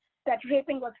said that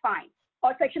raping was fine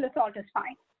or sexual assault is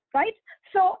fine, right?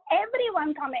 So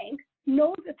everyone coming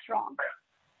knows it's wrong.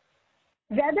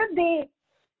 Whether they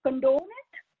condone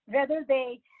it, whether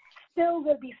they still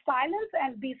will be silenced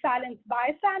and be silenced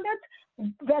by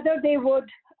standards, whether they would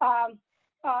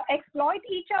exploit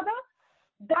each other,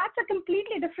 that's a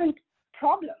completely different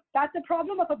problem. That's a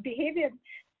problem of a behavior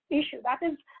issue. That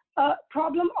is a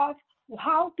problem of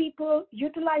how people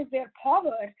utilize their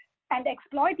power and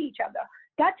exploit each other.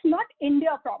 That's not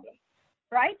India problem,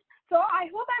 right? So I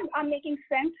hope I'm making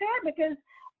sense here, because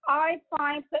I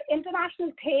find the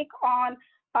international take on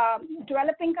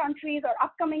developing countries or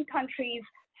upcoming countries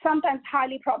sometimes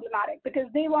highly problematic, because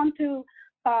they want to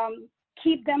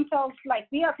keep themselves like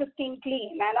we are pristine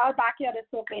clean and our backyard is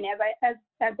so clean, as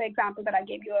the example that I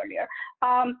gave you earlier.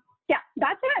 Yeah,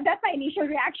 that's my initial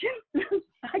reaction.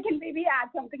 I can maybe add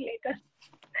something later.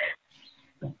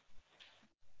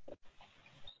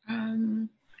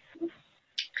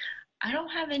 I don't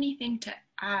have anything to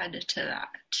add to that.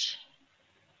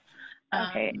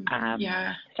 Okay.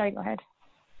 Yeah. Sorry, go ahead.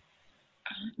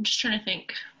 I'm just trying to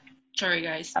think. Sorry,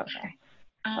 guys. Okay.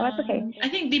 That's okay. I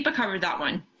think Deepa covered that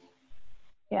one.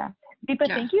 Yeah. Deepa,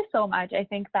 thank you so much. I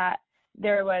think that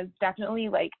there was definitely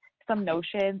some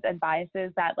notions and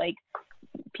biases that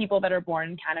people that are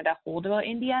born in Canada hold about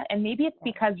India. And maybe it's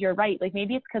because you're right.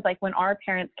 Maybe it's because when our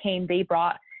parents came, they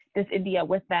brought this India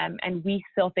with them, and we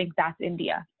still think that's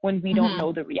India when we don't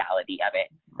know the reality of it.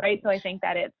 Right. So I think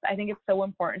it's so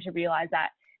important to realize that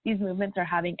these movements are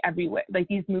having everywhere.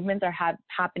 These movements are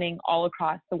happening all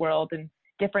across the world in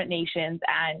different nations,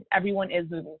 and everyone is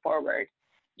moving forward.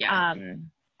 Yeah.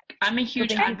 I'm a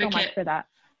huge advocate. Thank you so much for that.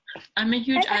 I'm a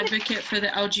huge advocate for the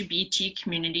LGBT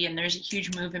community, and there's a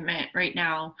huge movement right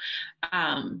now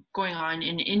going on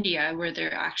in India where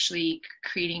they're actually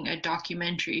creating a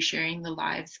documentary sharing the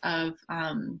lives of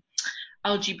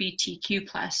LGBTQ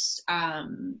plus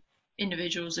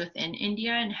individuals within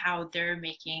India and how they're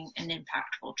making an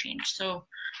impactful change. So,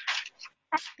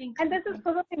 and this is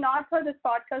probably not for this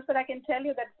podcast, but I can tell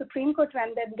you that Supreme Court,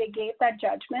 when they gave that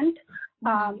judgment,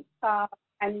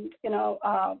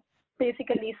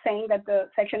 basically saying that the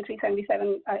Section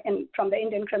 377 from the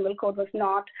Indian Criminal Code was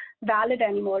not valid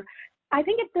anymore. I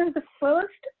think it is the first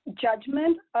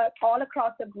judgment all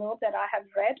across the globe that I have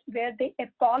read where they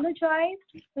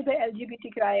apologized to the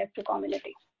LGBTQIA2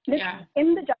 community. Yeah.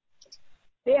 In the judgment,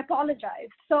 they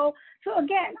apologized. So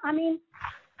again, I mean,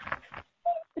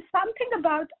 something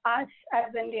about us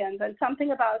as Indians and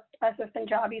something about us as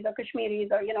Punjabis or Kashmiris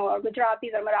or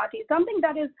Gujaratis or Marathis, something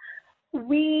that is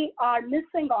we are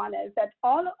missing on is that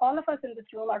all of us in this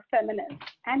room are feminists,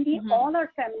 and we all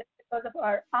are feminists because of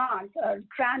our aunts, our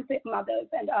grandmothers,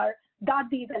 and our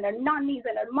dadis, and our nannies,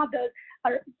 and our mothers.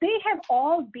 They have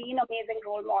all been amazing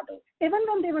role models. Even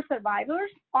when they were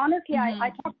survivors, honestly,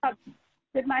 I talk about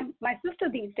with my sister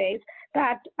these days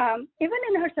that even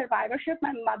in her survivorship,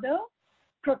 my mother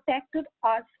protected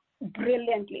us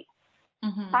brilliantly.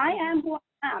 I am who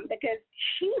I am because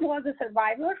she was a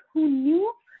survivor who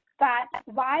knew that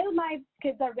while my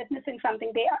kids are witnessing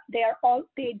something,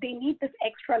 they need this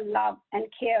extra love and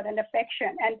care and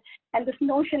affection and this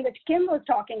notion which Kim was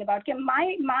talking about. Kim,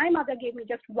 my mother gave me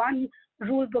just one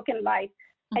rule book in life: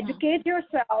 educate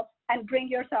yourself and bring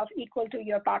yourself equal to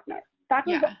your partner. That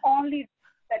was the only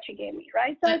that she gave me,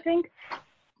 right? So I think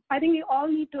we all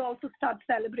need to also start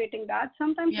celebrating that.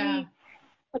 Sometimes we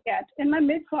forget. In my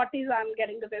mid-40s, I'm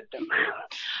getting the wisdom.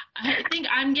 I think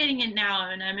I'm getting it now,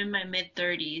 and I'm in my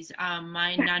mid-30s.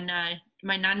 My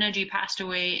Nanaji passed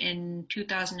away in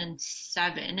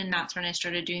 2007, and that's when I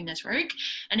started doing this work.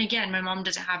 And again, my mom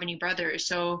doesn't have any brothers,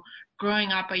 so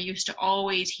growing up, I used to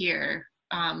always hear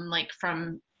like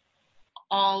from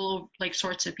all like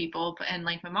sorts of people, and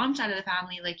like my mom's side of the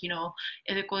family, like, you know,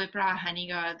 this,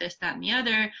 that, and the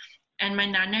other. And my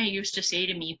nana used to say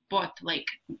to me, but like,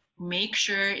 make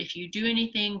sure if you do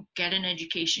anything, get an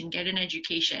education.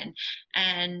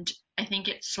 And I think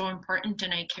it's so important,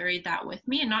 and I carried that with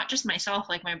me, and not just myself,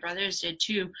 like my brothers did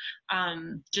too,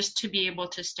 just to be able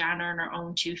to stand on our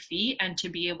own 2 feet and to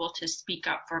be able to speak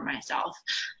up for myself.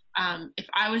 If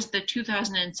I was the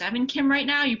 2007 Kim right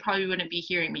now, you probably wouldn't be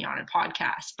hearing me on a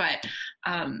podcast, but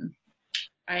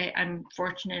I'm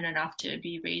fortunate enough to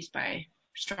be raised by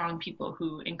strong people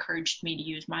who encouraged me to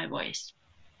use my voice.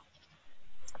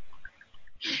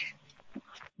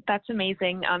 That's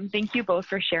amazing. Thank you both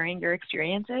for sharing your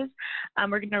experiences.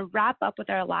 We're going to wrap up with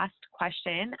our last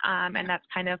question, and that's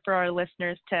kind of for our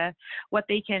listeners to what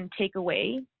they can take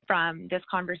away from this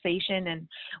conversation and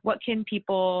what can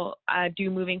people do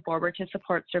moving forward to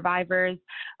support survivors.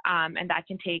 And that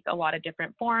can take a lot of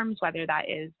different forms, whether that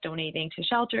is donating to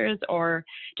shelters or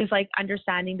just like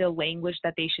understanding the language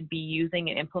that they should be using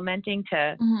and implementing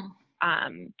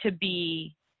to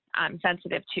be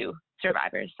sensitive to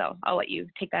survivors. So I'll let you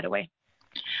take that away.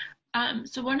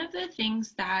 So one of the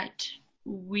things that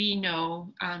we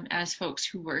know as folks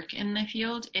who work in the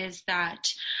field is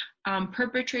that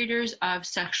perpetrators of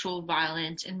sexual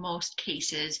violence in most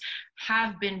cases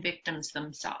have been victims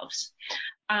themselves.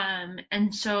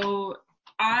 And so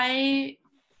I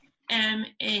am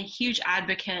a huge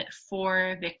advocate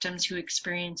for victims who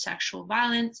experience sexual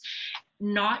violence,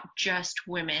 not just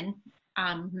women,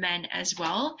 men as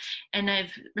well. And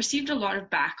I've received a lot of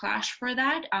backlash for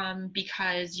that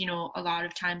because, you know, a lot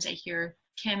of times I hear,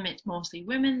 Kim, it's mostly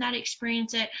women that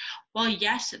experience it. Well,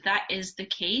 yes, that is the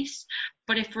case.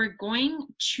 But if we're going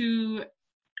to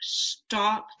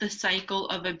stop the cycle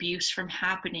of abuse from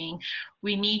happening,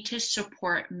 we need to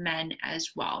support men as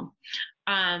well.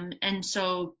 And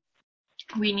so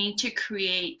we need to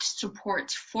create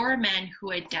supports for men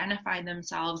who identify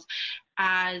themselves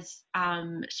as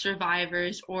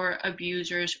survivors or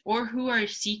abusers, or who are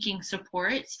seeking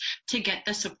supports to get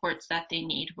the supports that they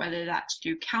need, whether that's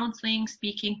through counseling,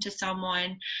 speaking to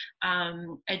someone,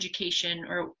 education,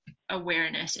 or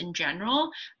awareness in general.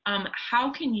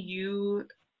 How can you,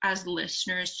 as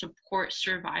listeners, support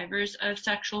survivors of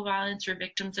sexual violence or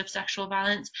victims of sexual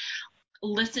violence?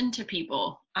 Listen to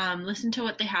people, listen to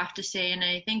what they have to say. And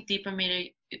I think Deepa made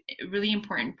a really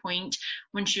important point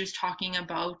when she was talking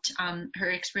about her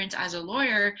experience as a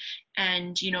lawyer.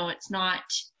 And, you know, it's not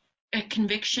a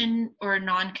conviction or a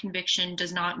non-conviction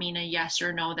does not mean a yes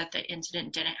or no that the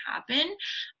incident didn't happen.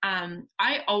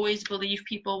 I always believe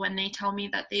people when they tell me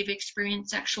that they've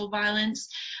experienced sexual violence.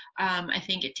 I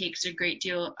think it takes a great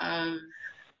deal of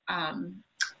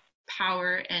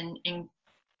power and,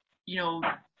 you know,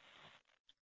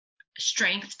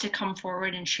 strength to come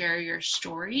forward and share your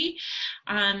story.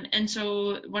 And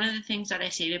so one of the things that I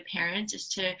say to parents is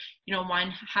to, you know, one,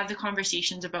 have the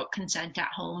conversations about consent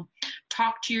at home,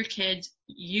 talk to your kids,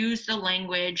 use the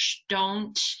language,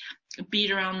 don't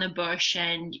beat around the bush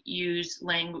and use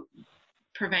language,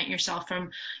 prevent yourself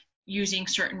from using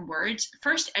certain words.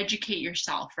 First, educate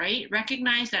yourself, right?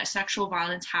 Recognize that sexual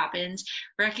violence happens.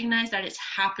 Recognize that it's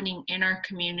happening in our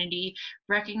community.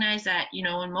 Recognize that, you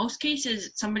know, in most cases,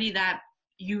 it's somebody that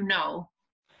you know.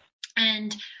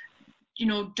 And, you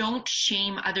know, don't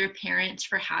shame other parents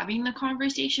for having the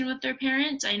conversation with their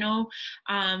parents. I know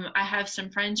I have some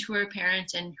friends who are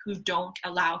parents and who don't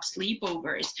allow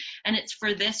sleepovers. And it's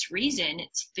for this reason.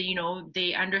 It's, you know,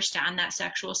 they understand that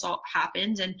sexual assault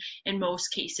happens. And in most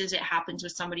cases, it happens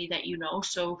with somebody that you know.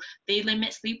 So they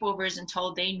limit sleepovers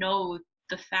until they know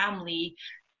the family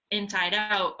inside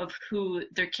out of who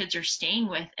their kids are staying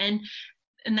with. And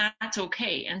that's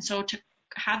okay. And so to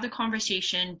have the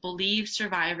conversation, believe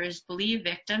survivors, believe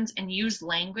victims, and use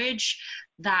language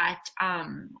that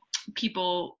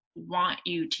people want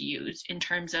you to use in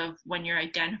terms of when you're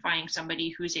identifying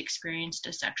somebody who's experienced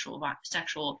a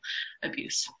sexual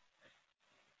abuse.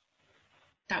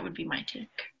 That would be my take.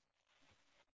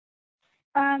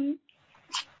 For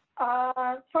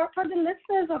the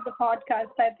listeners of the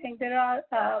podcast, I think there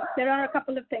are a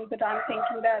couple of things that I'm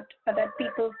thinking that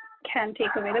people can take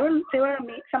away. There were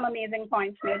some amazing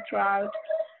points made throughout.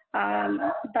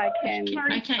 by Kim.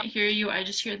 I can't hear you. I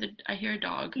hear a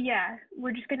dog. Yeah,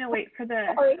 we're just gonna wait for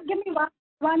the. Sorry, give me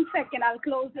one second. I'll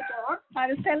close the door. I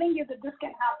was telling you that this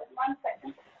can happen. 1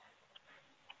 second.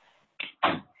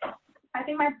 I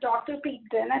think my daughter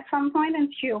peeked in at some point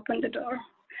and she opened the door.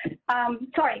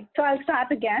 Sorry. So I'll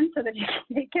start again so that you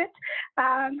can take it.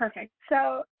 Perfect.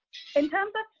 So in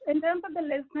terms of the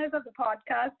listeners of the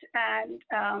podcast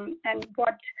and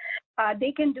what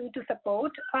they can do to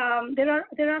support, there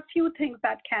are a few things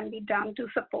that can be done to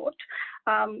support.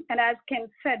 And as Kim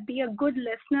said, be a good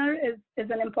listener is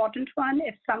an important one.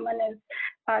 If someone is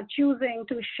choosing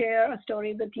to share a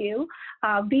story with you,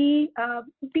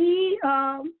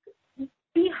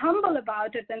 be humble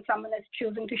about it when someone is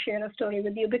choosing to share a story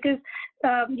with you, because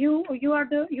you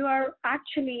are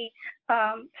actually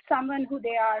someone who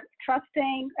they are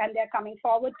trusting and they're coming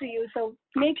forward to you. So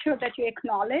make sure that you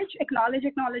acknowledge,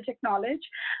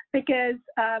 because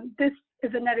this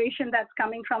is a narration that's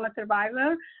coming from a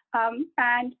survivor,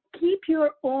 and keep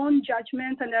your own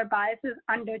judgments and their biases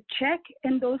under check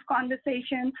in those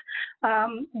conversations.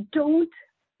 Don't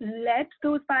let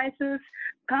those biases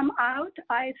come out.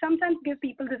 I sometimes give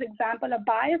people this example. A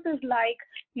bias is like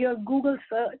your Google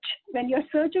search. When you're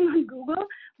searching on Google,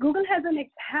 Google has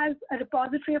a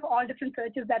repository of all different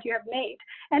searches that you have made.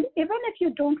 And even if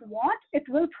you don't want, it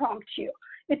will prompt you.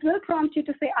 It will prompt you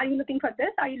to say, are you looking for this?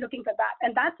 Are you looking for that?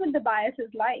 And that's what the bias is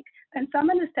like. When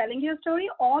someone is telling you a story,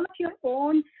 all of your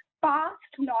own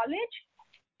past knowledge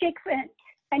kicks in,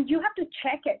 and you have to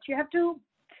check it. You have to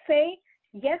say,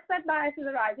 yes, that bias is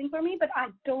arising for me, but I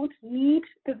don't need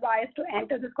this bias to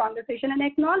enter this conversation, and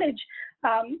acknowledge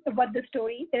what the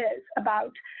story is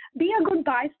about. Be a good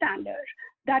bystander.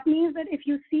 That means that if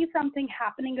you see something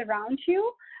happening around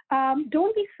you,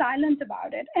 don't be silent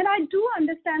about it. And I do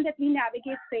understand that we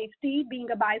navigate safety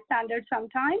being a bystander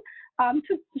sometimes.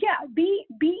 So yeah,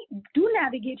 do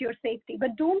navigate your safety,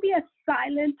 but don't be a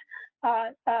silent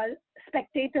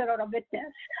spectator or a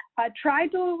witness. Try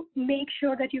to make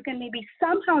sure that you can maybe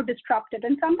somehow disrupt it.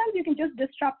 And sometimes you can just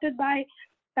disrupt it by,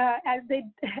 as they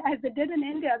did in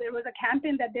India, there was a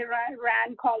campaign that they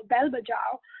ran called Bell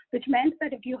Bajao, which meant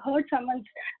that if you heard someone's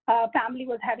family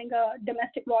was having a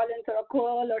domestic violence or a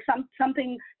quarrel or some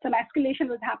escalation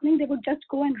was happening, they would just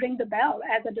go and ring the bell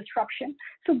as a disruption.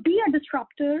 So be a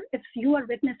disruptor if you are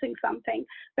witnessing something.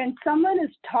 When someone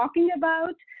is talking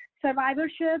about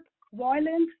survivorship,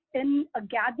 violence in a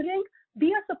gathering,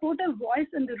 be a supportive voice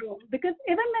in the room. Because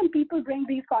even when people bring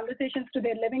these conversations to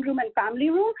their living room and family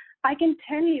room, I can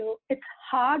tell you it's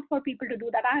hard for people to do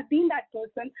that. I have been that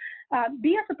person.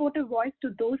 Be a supportive voice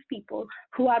to those people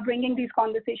who are bringing these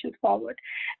conversations forward.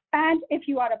 And if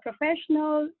you are a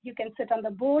professional, you can sit on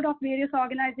the board of various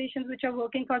organizations which are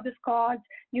working for this cause.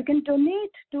 You can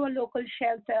donate to a local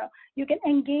shelter. You can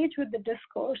engage with the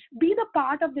discourse. Be the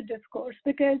part of the discourse,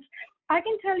 because I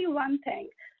can tell you one thing,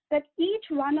 that each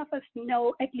one of us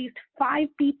know at least 5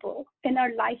 people in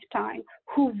our lifetime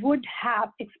who would have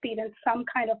experienced some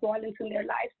kind of violence in their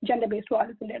lives, gender-based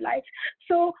violence in their lives.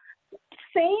 So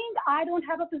saying I don't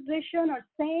have a position, or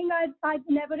saying I've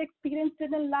never experienced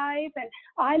it in life and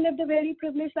I lived a very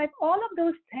privileged life, all of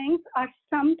those things are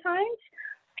sometimes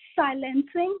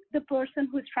silencing the person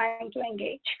who's trying to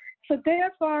engage. So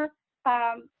therefore,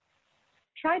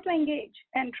 try to engage,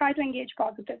 and try to engage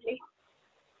positively.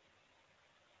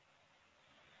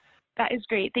 That is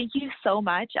great. Thank you so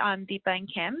much, Deepa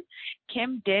and Kim.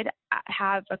 Kim did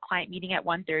have a client meeting at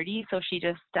 1:30, so she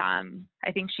just,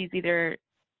 I think she's either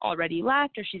already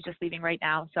left or she's just leaving right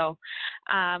now. So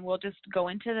we'll just go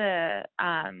into the,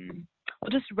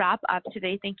 we'll just wrap up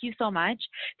today. Thank you so much.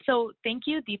 So thank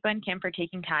you, Deepa and Kim, for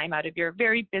taking time out of your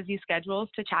very busy schedules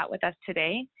to chat with us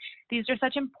today. These are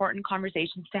such important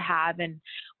conversations to have, and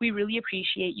we really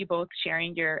appreciate you both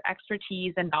sharing your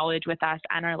expertise and knowledge with us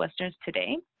and our listeners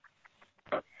today.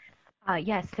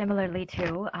 Yes, similarly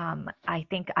too. I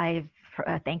think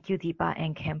thank you, Deepa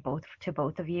and Kim, both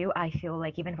of you. I feel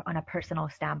like even on a personal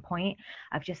standpoint,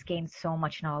 I've just gained so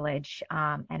much knowledge,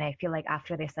 and I feel like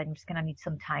after this, I'm just gonna need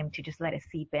some time to just let it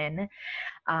seep in.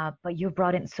 But you've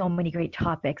brought in so many great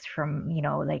topics, from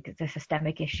like the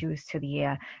systemic issues to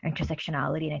the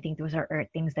intersectionality, and I think those are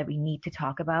things that we need to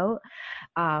talk about.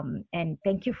 And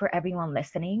thank you for everyone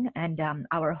listening. And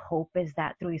our hope is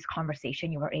that through this conversation,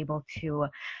 you were able to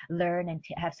learn and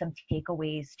to have some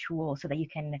takeaways, tools, so that you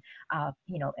can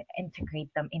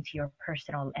integrate them into your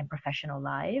personal and professional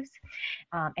lives.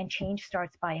 And change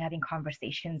starts by having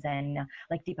conversations, and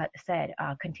like Deepa said,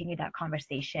 continue that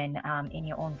conversation in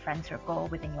your own friend circle,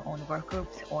 within your own work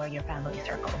groups, or your family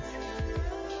circles.